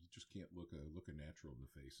Maduros, you just can't look a natural in the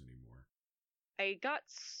face anymore. I got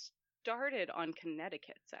started on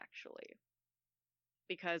Connecticut's, actually,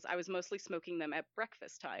 because I was mostly smoking them at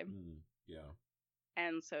breakfast time. Yeah.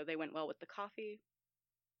 And so they went well with the coffee,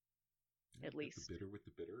 yeah, at least. The bitter with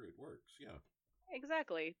the bitter, it works, yeah.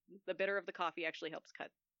 Exactly. The bitter of the coffee actually helps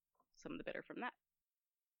cut some of the bitter from that.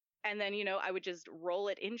 And then, I would just roll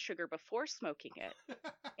it in sugar before smoking it.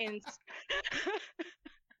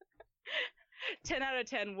 10 out of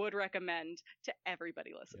 10 would recommend to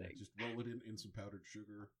everybody listening. Yeah, just roll it in some powdered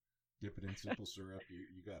sugar, dip it in simple syrup.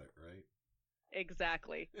 You got it, right?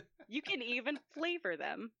 Exactly. You can even flavor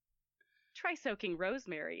them. Try soaking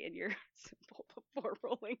rosemary in your simple before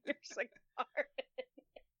rolling your cigar.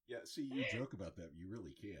 Yeah, see, you joke about that. You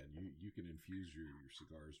really can. You can infuse your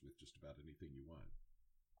cigars with just about anything you want.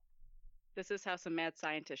 This is how some mad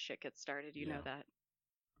scientist shit gets started. You know that.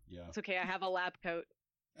 Yeah. It's okay. I have a lab coat.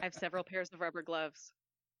 I have several pairs of rubber gloves.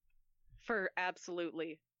 For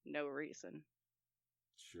absolutely no reason.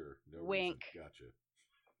 Sure. No Wink. reason. Gotcha.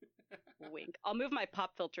 Wink. I'll move my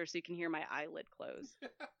pop filter so you can hear my eyelid close.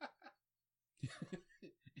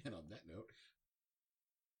 And on that note,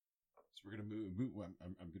 so we're going to move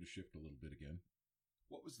I'm going to shift a little bit again.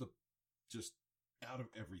 What was just out of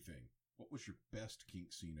everything, what was your best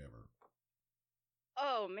kink scene ever?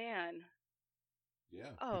 Oh, man.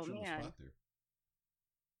 Yeah. Oh, put you man. on the spot there.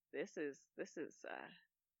 This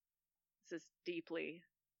is deeply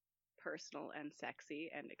personal and sexy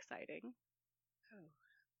and exciting. Oh.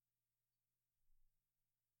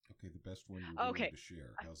 Okay, the best one you're willing to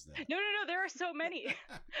share. How's that? No. There are so many.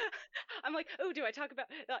 I'm like, oh, do I talk about?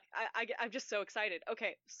 I'm just so excited.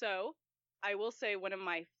 Okay, so I will say one of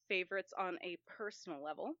my favorites on a personal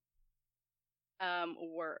level,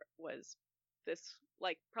 was this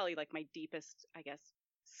probably my deepest, I guess,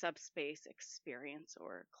 subspace experience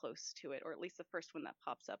or close to it, or at least the first one that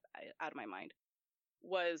pops up out of my mind,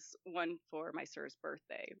 was one for my sir's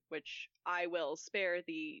birthday, which I will spare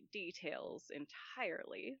the details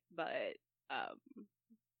entirely, but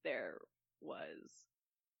there was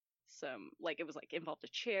some, it was involved a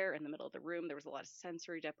chair in the middle of the room. There was a lot of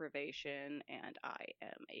sensory deprivation, and I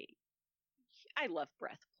love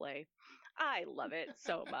breath play. I love it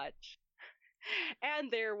so much.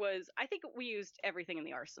 And I think we used everything in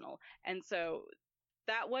the arsenal. And so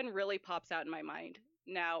that one really pops out in my mind.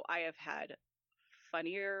 Now, I have had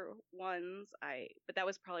funnier ones, but that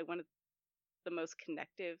was probably one of the most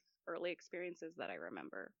connective early experiences that I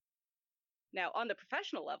remember. Now, on the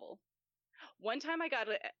professional level, one time,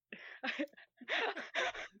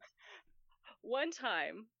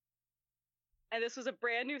 and this was a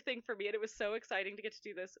brand new thing for me, and it was so exciting to get to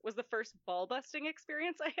do this, was the first ball busting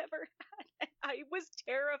experience I ever had. And I was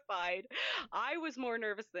terrified. I was more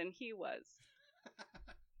nervous than he was.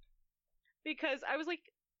 Because I was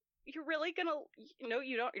like, you're really gonna, no,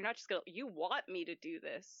 you don't, you're not just gonna, you want me to do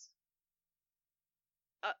this.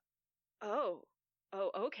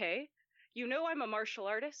 Okay. I'm a martial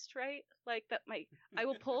artist, right? I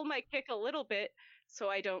will pull my kick a little bit so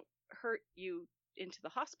I don't hurt you into the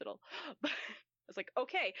hospital. But I was like,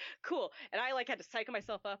 okay, cool. And I had to psych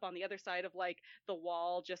myself up on the other side of the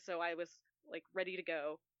wall just so I was ready to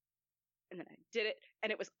go. And then I did it,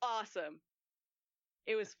 and it was awesome.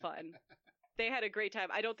 It was fun. They had a great time.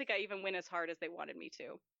 I don't think I even went as hard as they wanted me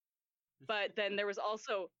to. But then there was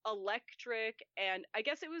also electric, and I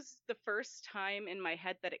guess it was the first time in my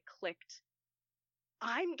head that it clicked.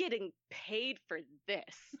 I'm getting paid for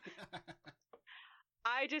this.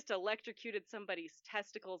 I just electrocuted somebody's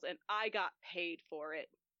testicles, and I got paid for it.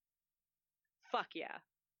 Fuck yeah.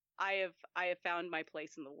 I have found my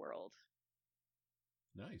place in the world.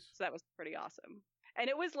 Nice. So that was pretty awesome. And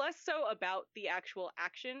it was less so about the actual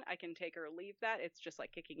action. I can take or leave that. It's just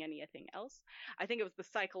like kicking anything else. I think it was the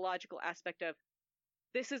psychological aspect of,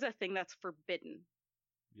 this is a thing that's forbidden.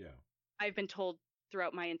 Yeah. I've been told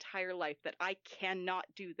throughout my entire life that I cannot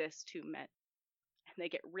do this to men. And they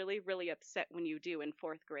get really, really upset when you do in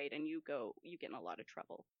 4th grade, and you get in a lot of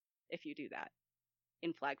trouble if you do that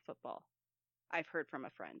in flag football. I've heard from a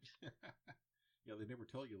friend. Yeah, they never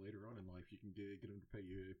tell you later on in life you can get them to pay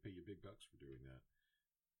you big bucks for doing that.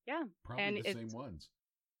 Yeah. Probably And the same ones.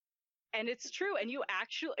 And it's true. And you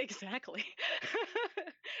actually, exactly.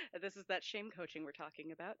 This is that shame coaching we're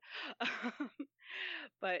talking about.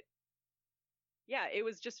 But yeah, it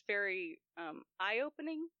was just very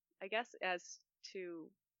eye-opening, I guess, as to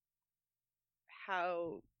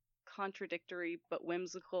how contradictory but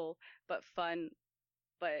whimsical but fun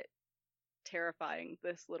but terrifying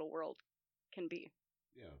this little world can be.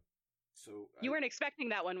 Yeah. So you weren't expecting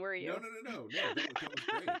that one, were you? No. That was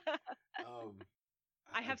great.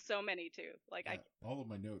 I have so many too. Like yeah, all of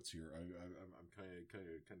my notes here. I'm kind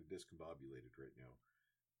of discombobulated right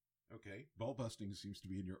now. Okay, ball busting seems to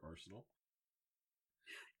be in your arsenal.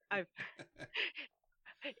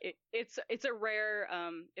 It's a rare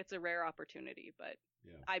opportunity, but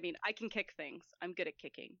yeah. I mean, I can kick things. I'm good at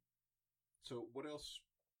kicking. So what else?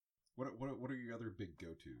 What are your other big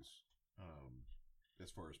go-tos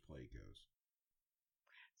as far as play goes?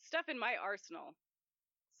 Stuff in my arsenal,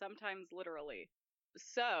 sometimes literally.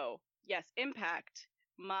 So yes, Impact.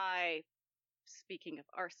 Speaking of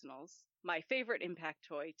arsenals, my favorite Impact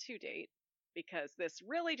toy to date, because this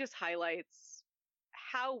really just highlights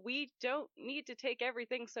how we don't need to take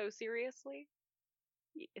everything so seriously.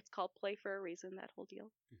 It's called play for a reason, that whole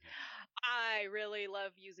deal. I really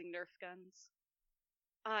love using Nerf guns.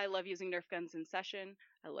 I love using Nerf guns in session.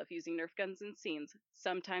 I love using Nerf guns in scenes.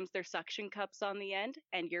 Sometimes they're suction cups on the end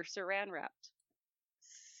and you're saran wrapped.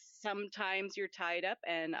 Sometimes you're tied up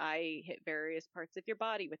and I hit various parts of your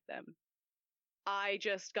body with them. I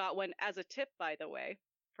just got one as a tip, by the way,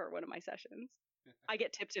 for one of my sessions. I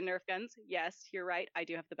get tipped in Nerf guns. Yes, you're right. I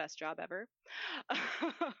do have the best job ever.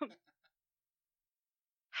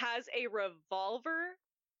 Has a revolver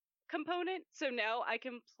component, so now I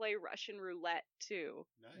can play Russian roulette too.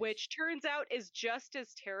 Nice. Which turns out is just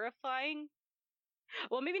as terrifying.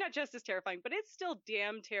 Well, maybe not just as terrifying, but it's still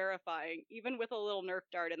damn terrifying, even with a little Nerf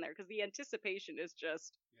dart in there, because the anticipation is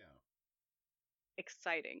just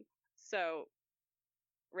exciting. So,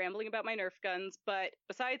 rambling about my Nerf guns, but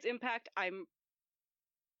besides Impact, I'm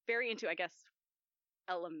very into, I guess,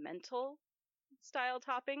 elemental style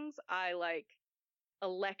toppings. I like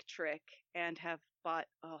electric and have bought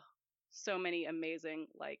so many amazing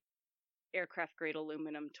like aircraft grade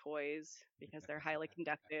aluminum toys because they're highly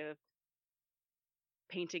conductive.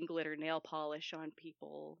 Painting glitter nail polish on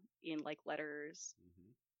people in like letters.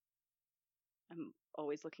 Mm-hmm. I'm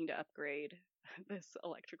always looking to upgrade this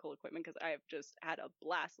electrical equipment because I have just had a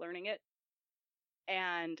blast learning it.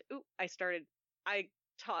 And I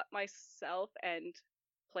taught myself and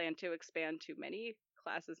plan to expand to many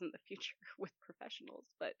classes in the future with professionals,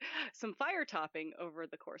 but some fire topping over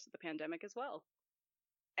the course of the pandemic as well.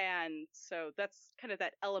 And so that's kind of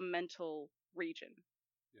that elemental region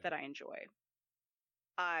that I enjoy.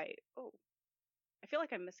 I feel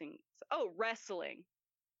like I'm missing. Wrestling.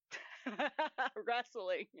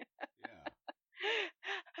 Wrestling. Yeah.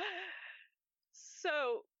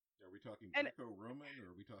 So. Are we talking Greco-Roman or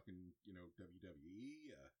are we talking,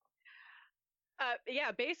 WWE?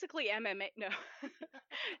 Yeah, basically MMA. No.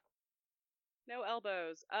 No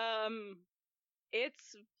elbows.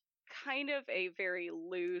 It's kind of a very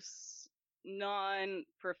loose,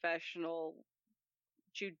 non-professional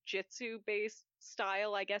jiu-jitsu based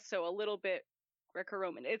style, I guess. So a little bit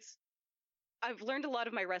Greco-Roman. I've learned a lot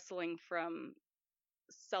of my wrestling from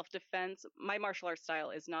self-defense. My martial arts style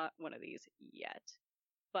is not one of these yet,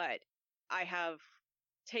 but I have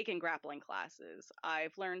taken grappling classes.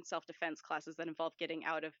 I've learned self-defense classes that involve getting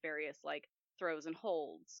out of various like throws and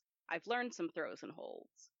holds. I've learned some throws and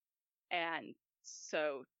holds. And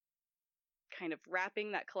so kind of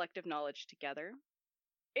wrapping that collective knowledge together.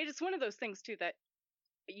 It is one of those things too that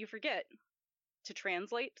you forget to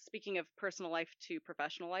translate, speaking of personal life to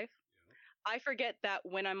professional life. Yeah. I forget that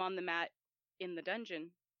when I'm on the mat in the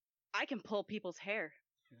dungeon, I can pull people's hair.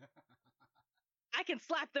 I can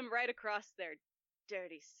slap them right across their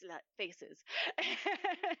dirty slut faces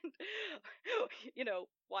and,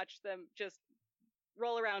 watch them just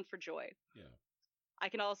roll around for joy. Yeah. I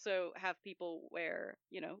can also have people wear,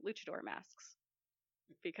 luchador masks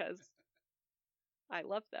because I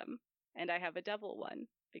love them. And I have a devil one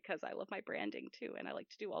because I love my branding too. And I like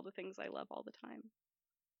to do all the things I love all the time.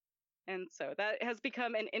 And so that has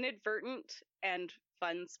become an inadvertent and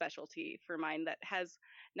fun specialty for mine that has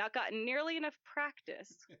not gotten nearly enough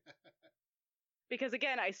practice. Because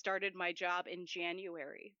again, I started my job in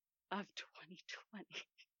January of 2020.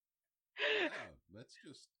 Yeah, let's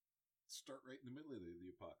just start right in the middle of the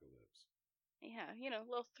apocalypse. Yeah, a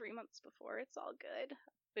little 3 months before. It's all good.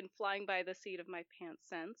 Been flying by the seat of my pants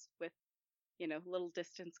since with, little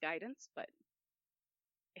distance guidance, but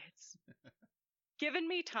it's given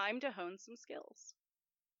me time to hone some skills.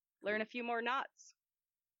 Cool. Learn a few more knots.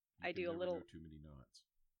 I do a little. Know too many knots.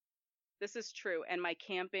 This is true, and my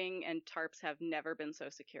camping and tarps have never been so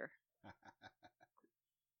secure.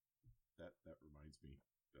 That reminds me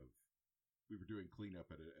of, we were doing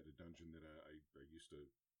cleanup at a dungeon that I used to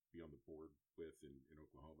be on the board with in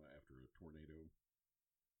Oklahoma after a tornado,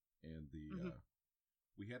 and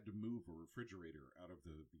we had to move a refrigerator out of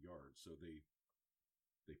the yard, so they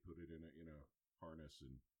put it in a harness,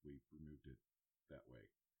 and we removed it that way.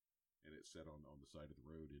 And it sat on the side of the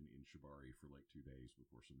road in Shibari for like 2 days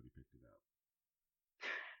before somebody picked it up.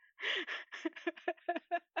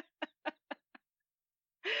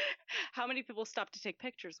 How many people stopped to take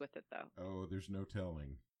pictures with it, though? Oh, there's no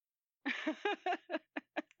telling.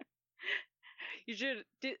 You should.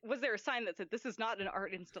 Was there a sign that said, "This is not an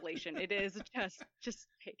art installation. It is just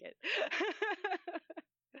take it."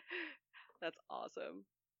 That's awesome.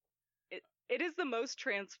 It is the most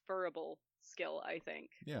transferable skill, I think.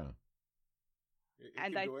 Yeah. It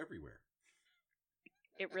can go everywhere.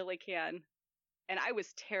 It really can. And I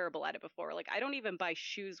was terrible at it before. Like, I don't even buy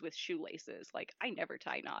shoes with shoelaces. Like, I never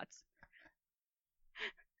tie knots.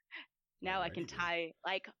 Now I can tie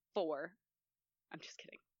like 4. I'm just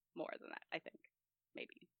kidding. More than that, I think.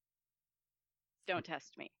 Maybe. Don't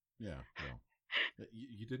test me. Yeah, well.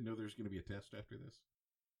 You didn't know there's going to be a test after this?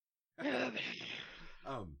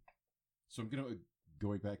 So I'm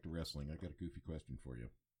going back to wrestling. I got a goofy question for you.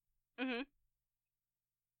 Mm-hmm.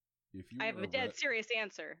 I have a dead serious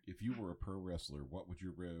answer. If you were a pro wrestler, what would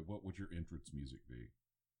your entrance music be?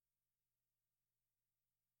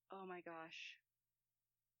 Oh my gosh.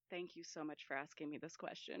 Thank you so much for asking me this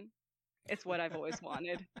question. It's what I've always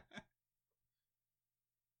wanted.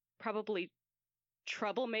 Probably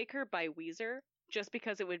Troublemaker by Weezer, just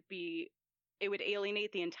because it would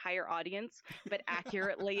alienate the entire audience, but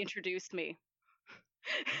accurately introduced me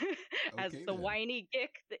as the whiny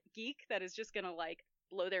geek that is just gonna like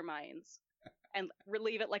blow their minds and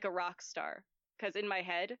relieve it like a rock star. Because in my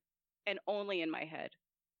head, and only in my head,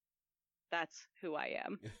 that's who I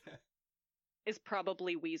am. Is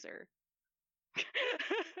probably Weezer.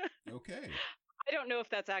 Okay. I don't know if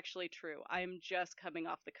that's actually true. I'm just coming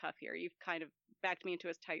off the cuff here. You've kind of backed me into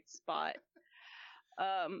a tight spot.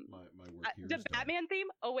 My work here the Batman theme?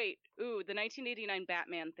 Oh, wait. Ooh, the 1989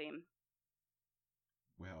 Batman theme.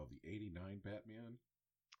 Wow, the 89 Batman?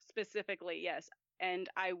 Specifically, yes. And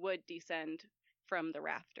I would descend from the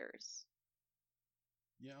rafters.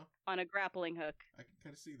 Yeah. On a grappling hook. I can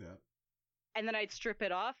kind of see that. And then I'd strip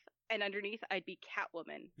it off, and underneath I'd be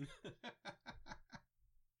Catwoman.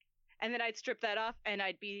 And then I'd strip that off, and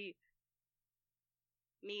I'd be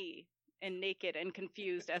me, and naked and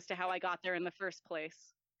confused as to how I got there in the first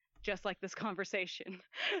place. Just like this conversation.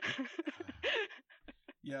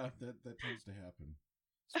 Yeah, that tends to happen.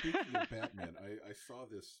 Speaking of Batman, I saw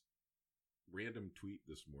this random tweet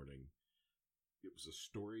this morning. It was a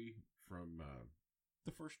story from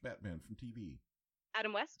the first Batman from TV.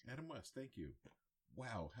 Adam West? Adam West, thank you.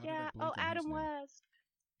 Wow, how did I blank on Adam his name? West.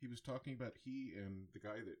 He was talking about he and the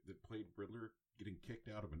guy that played Riddler getting kicked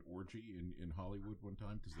out of an orgy in Hollywood one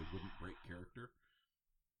time because they wouldn't break character.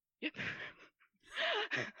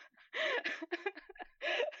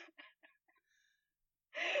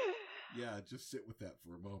 Yeah, just sit with that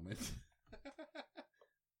for a moment.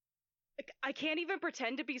 I can't even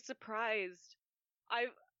pretend to be surprised.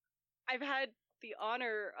 I've had the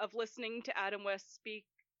honor of listening to Adam West speak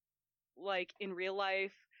like in real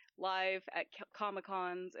life, live at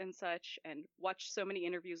Comic-Cons and such, and watch so many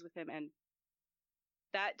interviews with him, and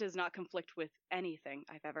that does not conflict with anything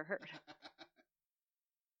I've ever heard. I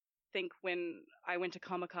think when I went to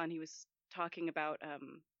Comic-Con, he was talking about,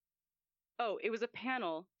 it was a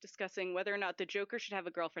panel discussing whether or not the Joker should have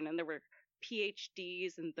a girlfriend, and there were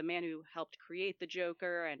PhDs and the man who helped create the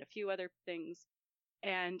Joker and a few other things,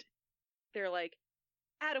 and they're like,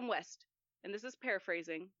 Adam West, and this is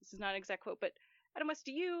paraphrasing, this is not an exact quote, but Adam West,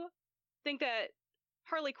 do you think that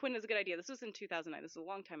Harley Quinn is a good idea? This was in 2009. This is a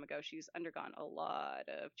long time ago. She's undergone a lot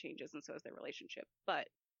of changes, and so has their relationship. But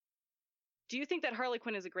do you think that Harley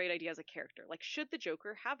Quinn is a great idea as a character? Like, should the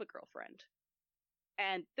Joker have a girlfriend?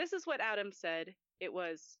 And this is what Adam said. It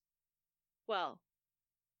was, well,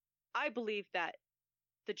 I believe that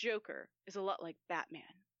the Joker is a lot like Batman.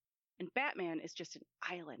 And Batman is just an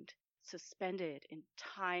island suspended in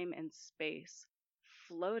time and space,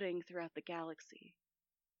 floating throughout the galaxy,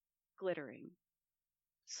 glittering.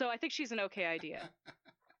 So I think she's an okay idea.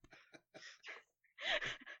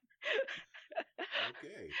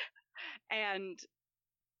 Okay. And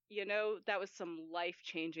that was some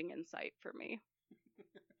life-changing insight for me.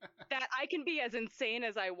 That I can be as insane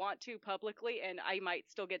as I want to publicly, and I might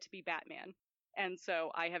still get to be Batman. And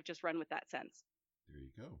so I have just run with that sense. There you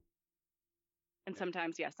go. And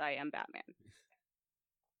sometimes, yes, I am Batman.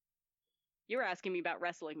 You were asking me about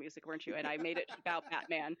wrestling music, weren't you? And I made it about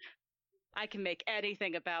Batman. I can make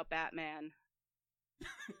anything about Batman.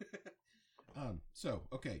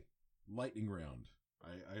 Okay, lightning round.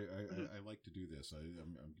 I like to do this.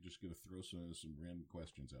 I'm just going to throw some random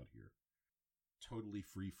questions out here. Totally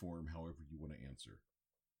free form, however you want to answer.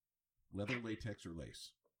 Leather, latex, or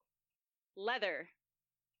lace? Leather.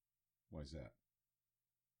 Why is that?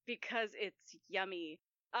 Because it's yummy.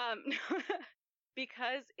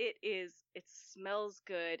 Because it smells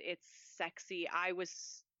good. It's sexy.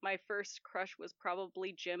 My first crush was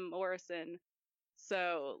probably Jim Morrison.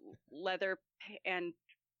 So leather and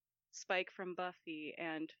Spike from Buffy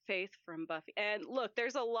and Faith from Buffy. And look,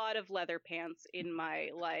 there's a lot of leather pants in my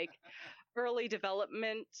early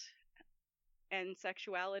development and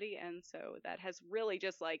sexuality, and so that has really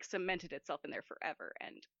just cemented itself in there forever.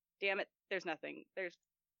 And damn it, there's nothing.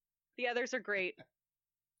 The others are great.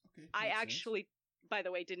 Okay. I actually, by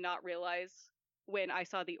the way, did not realize when I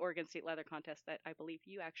saw the Oregon State Leather Contest that I believe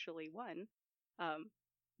you actually won.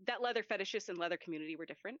 That leather fetishists and leather community were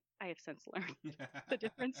different. I have since learned the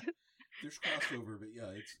differences. There's crossover, but yeah,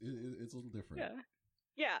 it's a little different.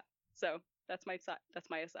 Yeah. So that's my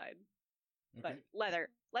aside. Okay. But leather.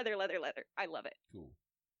 I love it. Cool.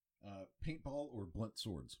 Paintball or blunt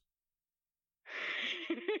swords?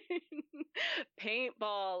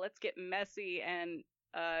 Paintball. Let's get messy and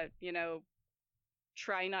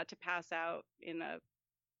try not to pass out in a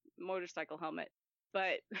motorcycle helmet.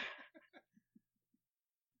 But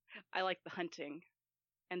I like the hunting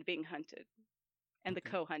and being hunted and the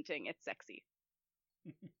co-hunting. It's sexy.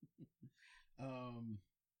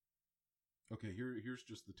 Okay, here's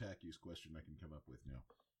just the tackiest question I can come up with now.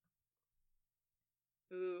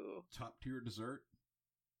 Ooh. Top tier dessert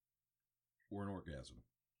or an orgasm?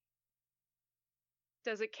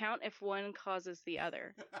 Does it count if one causes the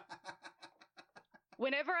other?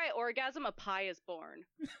 Whenever I orgasm, a pie is born.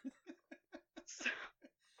 So,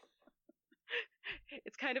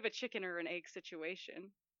 it's kind of a chicken or an egg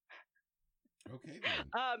situation. Okay then.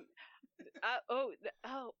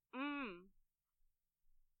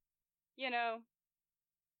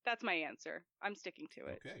 That's my answer. I'm sticking to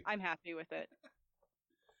it. Okay. I'm happy with it.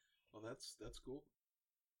 Well, that's cool.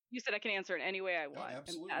 You said I can answer it any way I want.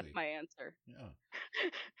 Absolutely. And that's my answer.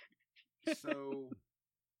 Yeah. So,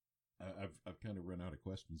 I've kind of run out of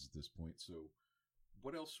questions at this point. So,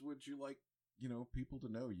 what else would you like, people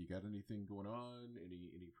to know? You got anything going on?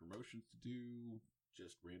 Any promotions to do?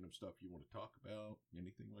 Just random stuff you want to talk about?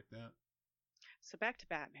 Anything like that? So back to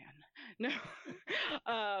Batman. No.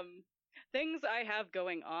 Things I have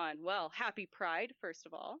going on. Well, happy Pride, first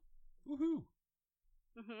of all. Woohoo!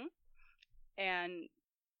 Mm-hmm. And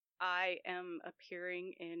I am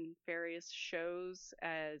appearing in various shows,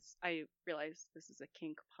 as I realize this is a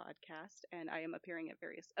kink podcast, and I am appearing at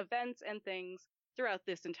various events and things throughout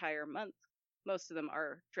this entire month. Most of them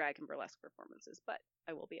are drag and burlesque performances, but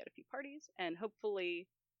I will be at a few parties and hopefully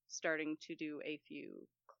starting to do a few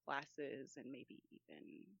classes and maybe even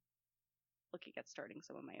looking at starting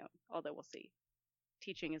some of my own, although we'll see.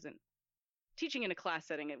 Teaching in a class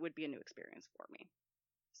setting, it would be a new experience for me.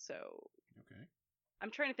 So okay.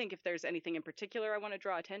 I'm trying to think if there's anything in particular I want to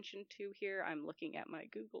draw attention to here. I'm looking at my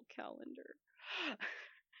Google Calendar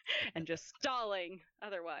and just stalling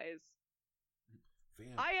otherwise.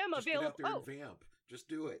 Vamp. I am available. Get out there and vamp. Just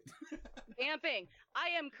do it. Vamping. I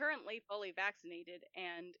am currently fully vaccinated,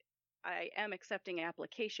 and I am accepting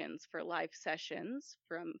applications for live sessions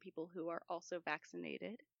from people who are also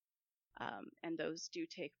vaccinated. And those do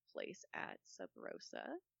take place at Sub Rosa.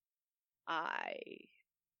 I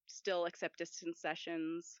still accept distance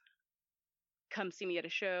sessions. Come see me at a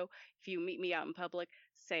show. If you meet me out in public,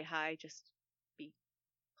 say hi. Just be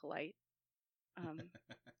polite.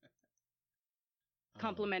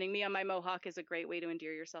 Complimenting me on my mohawk is a great way to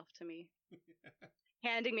endear yourself to me.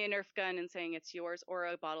 Handing me a Nerf gun and saying it's yours or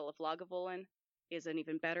a bottle of Lagavulin is an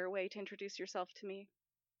even better way to introduce yourself to me.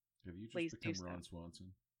 Have you just become Ron Swanson?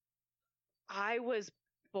 I was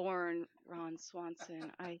born Ron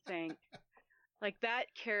Swanson, I think. That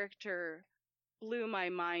character blew my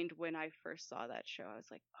mind when I first saw that show. I was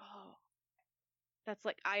like, oh, that's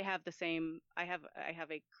I have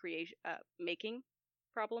a creation making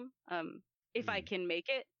problem. If I can make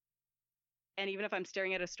it, and even if I'm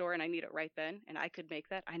staring at a store and I need it right then, and I could make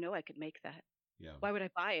that, I know I could make that. Yeah. Why would I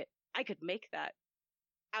buy it? I could make that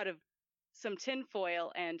out of some tin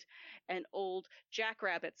foil and an old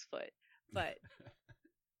jackrabbit's foot, but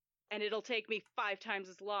and it'll take me 5 times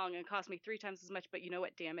as long and cost me 3 times as much. But you know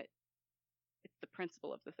what? Damn it, it's the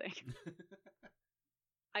principle of the thing.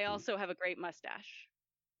 I also have a great mustache.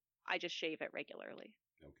 I just shave it regularly.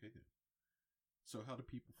 Okay then. So how do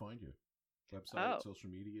people find you? Website, social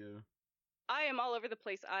media? I am all over the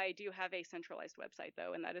place. I do have a centralized website,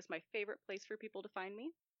 though, and that is my favorite place for people to find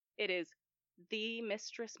me. It is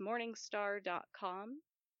themistressmorningstar.com,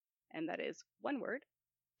 and that is one word,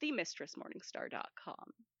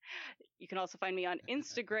 themistressmorningstar.com. You can also find me on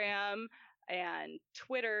Instagram and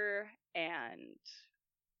Twitter and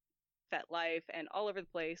FetLife and all over the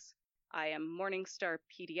place. I am Morningstar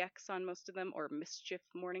PDX on most of them, or Mischief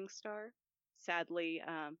Morningstar. Sadly,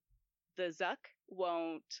 the Zuck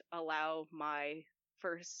won't allow my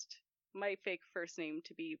fake first name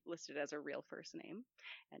to be listed as a real first name,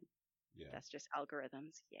 and that's just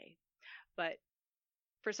algorithms. Yay! But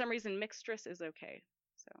for some reason, Mixtress is okay.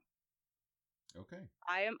 So okay,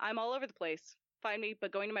 I'm all over the place. Find me,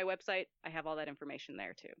 but going to my website, I have all that information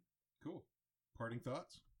there too. Cool. Parting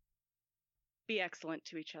thoughts? Be excellent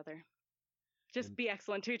to each other. Just be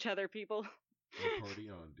excellent to each other, people. And party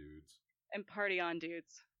on, dudes. And party on,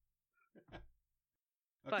 dudes. Okay,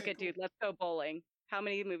 Fuck it, cool. Dude. Let's go bowling. How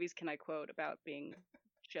many movies can I quote about being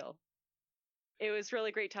chill? It was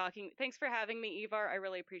really great talking. Thanks for having me, Ivar. I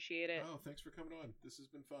really appreciate it. Oh, thanks for coming on. This has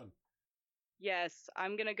been fun. Yes,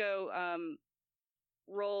 I'm gonna go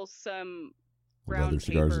roll some Leather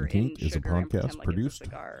Cigars and Kink is a podcast produced,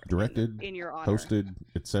 directed, hosted,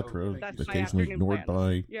 etc. Occasionally ignored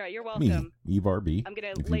by you're welcome. Me, Ivar B.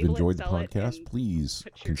 If you've enjoyed the podcast, please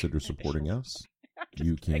consider supporting us.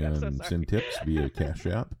 You can send tips via Cash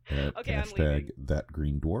App at hashtag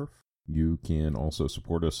 #ThatGreenDwarf. You can also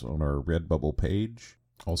support us on our Redbubble page.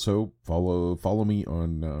 Also, follow me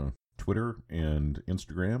on Twitter and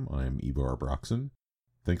Instagram. I'm Ivar Broxson.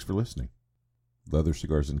 Thanks for listening. Leather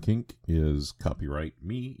Cigars and Kink is copyright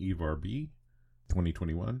me, Ivar B,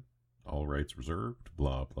 2021. All rights reserved,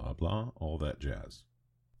 blah, blah, blah, all that jazz.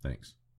 Thanks.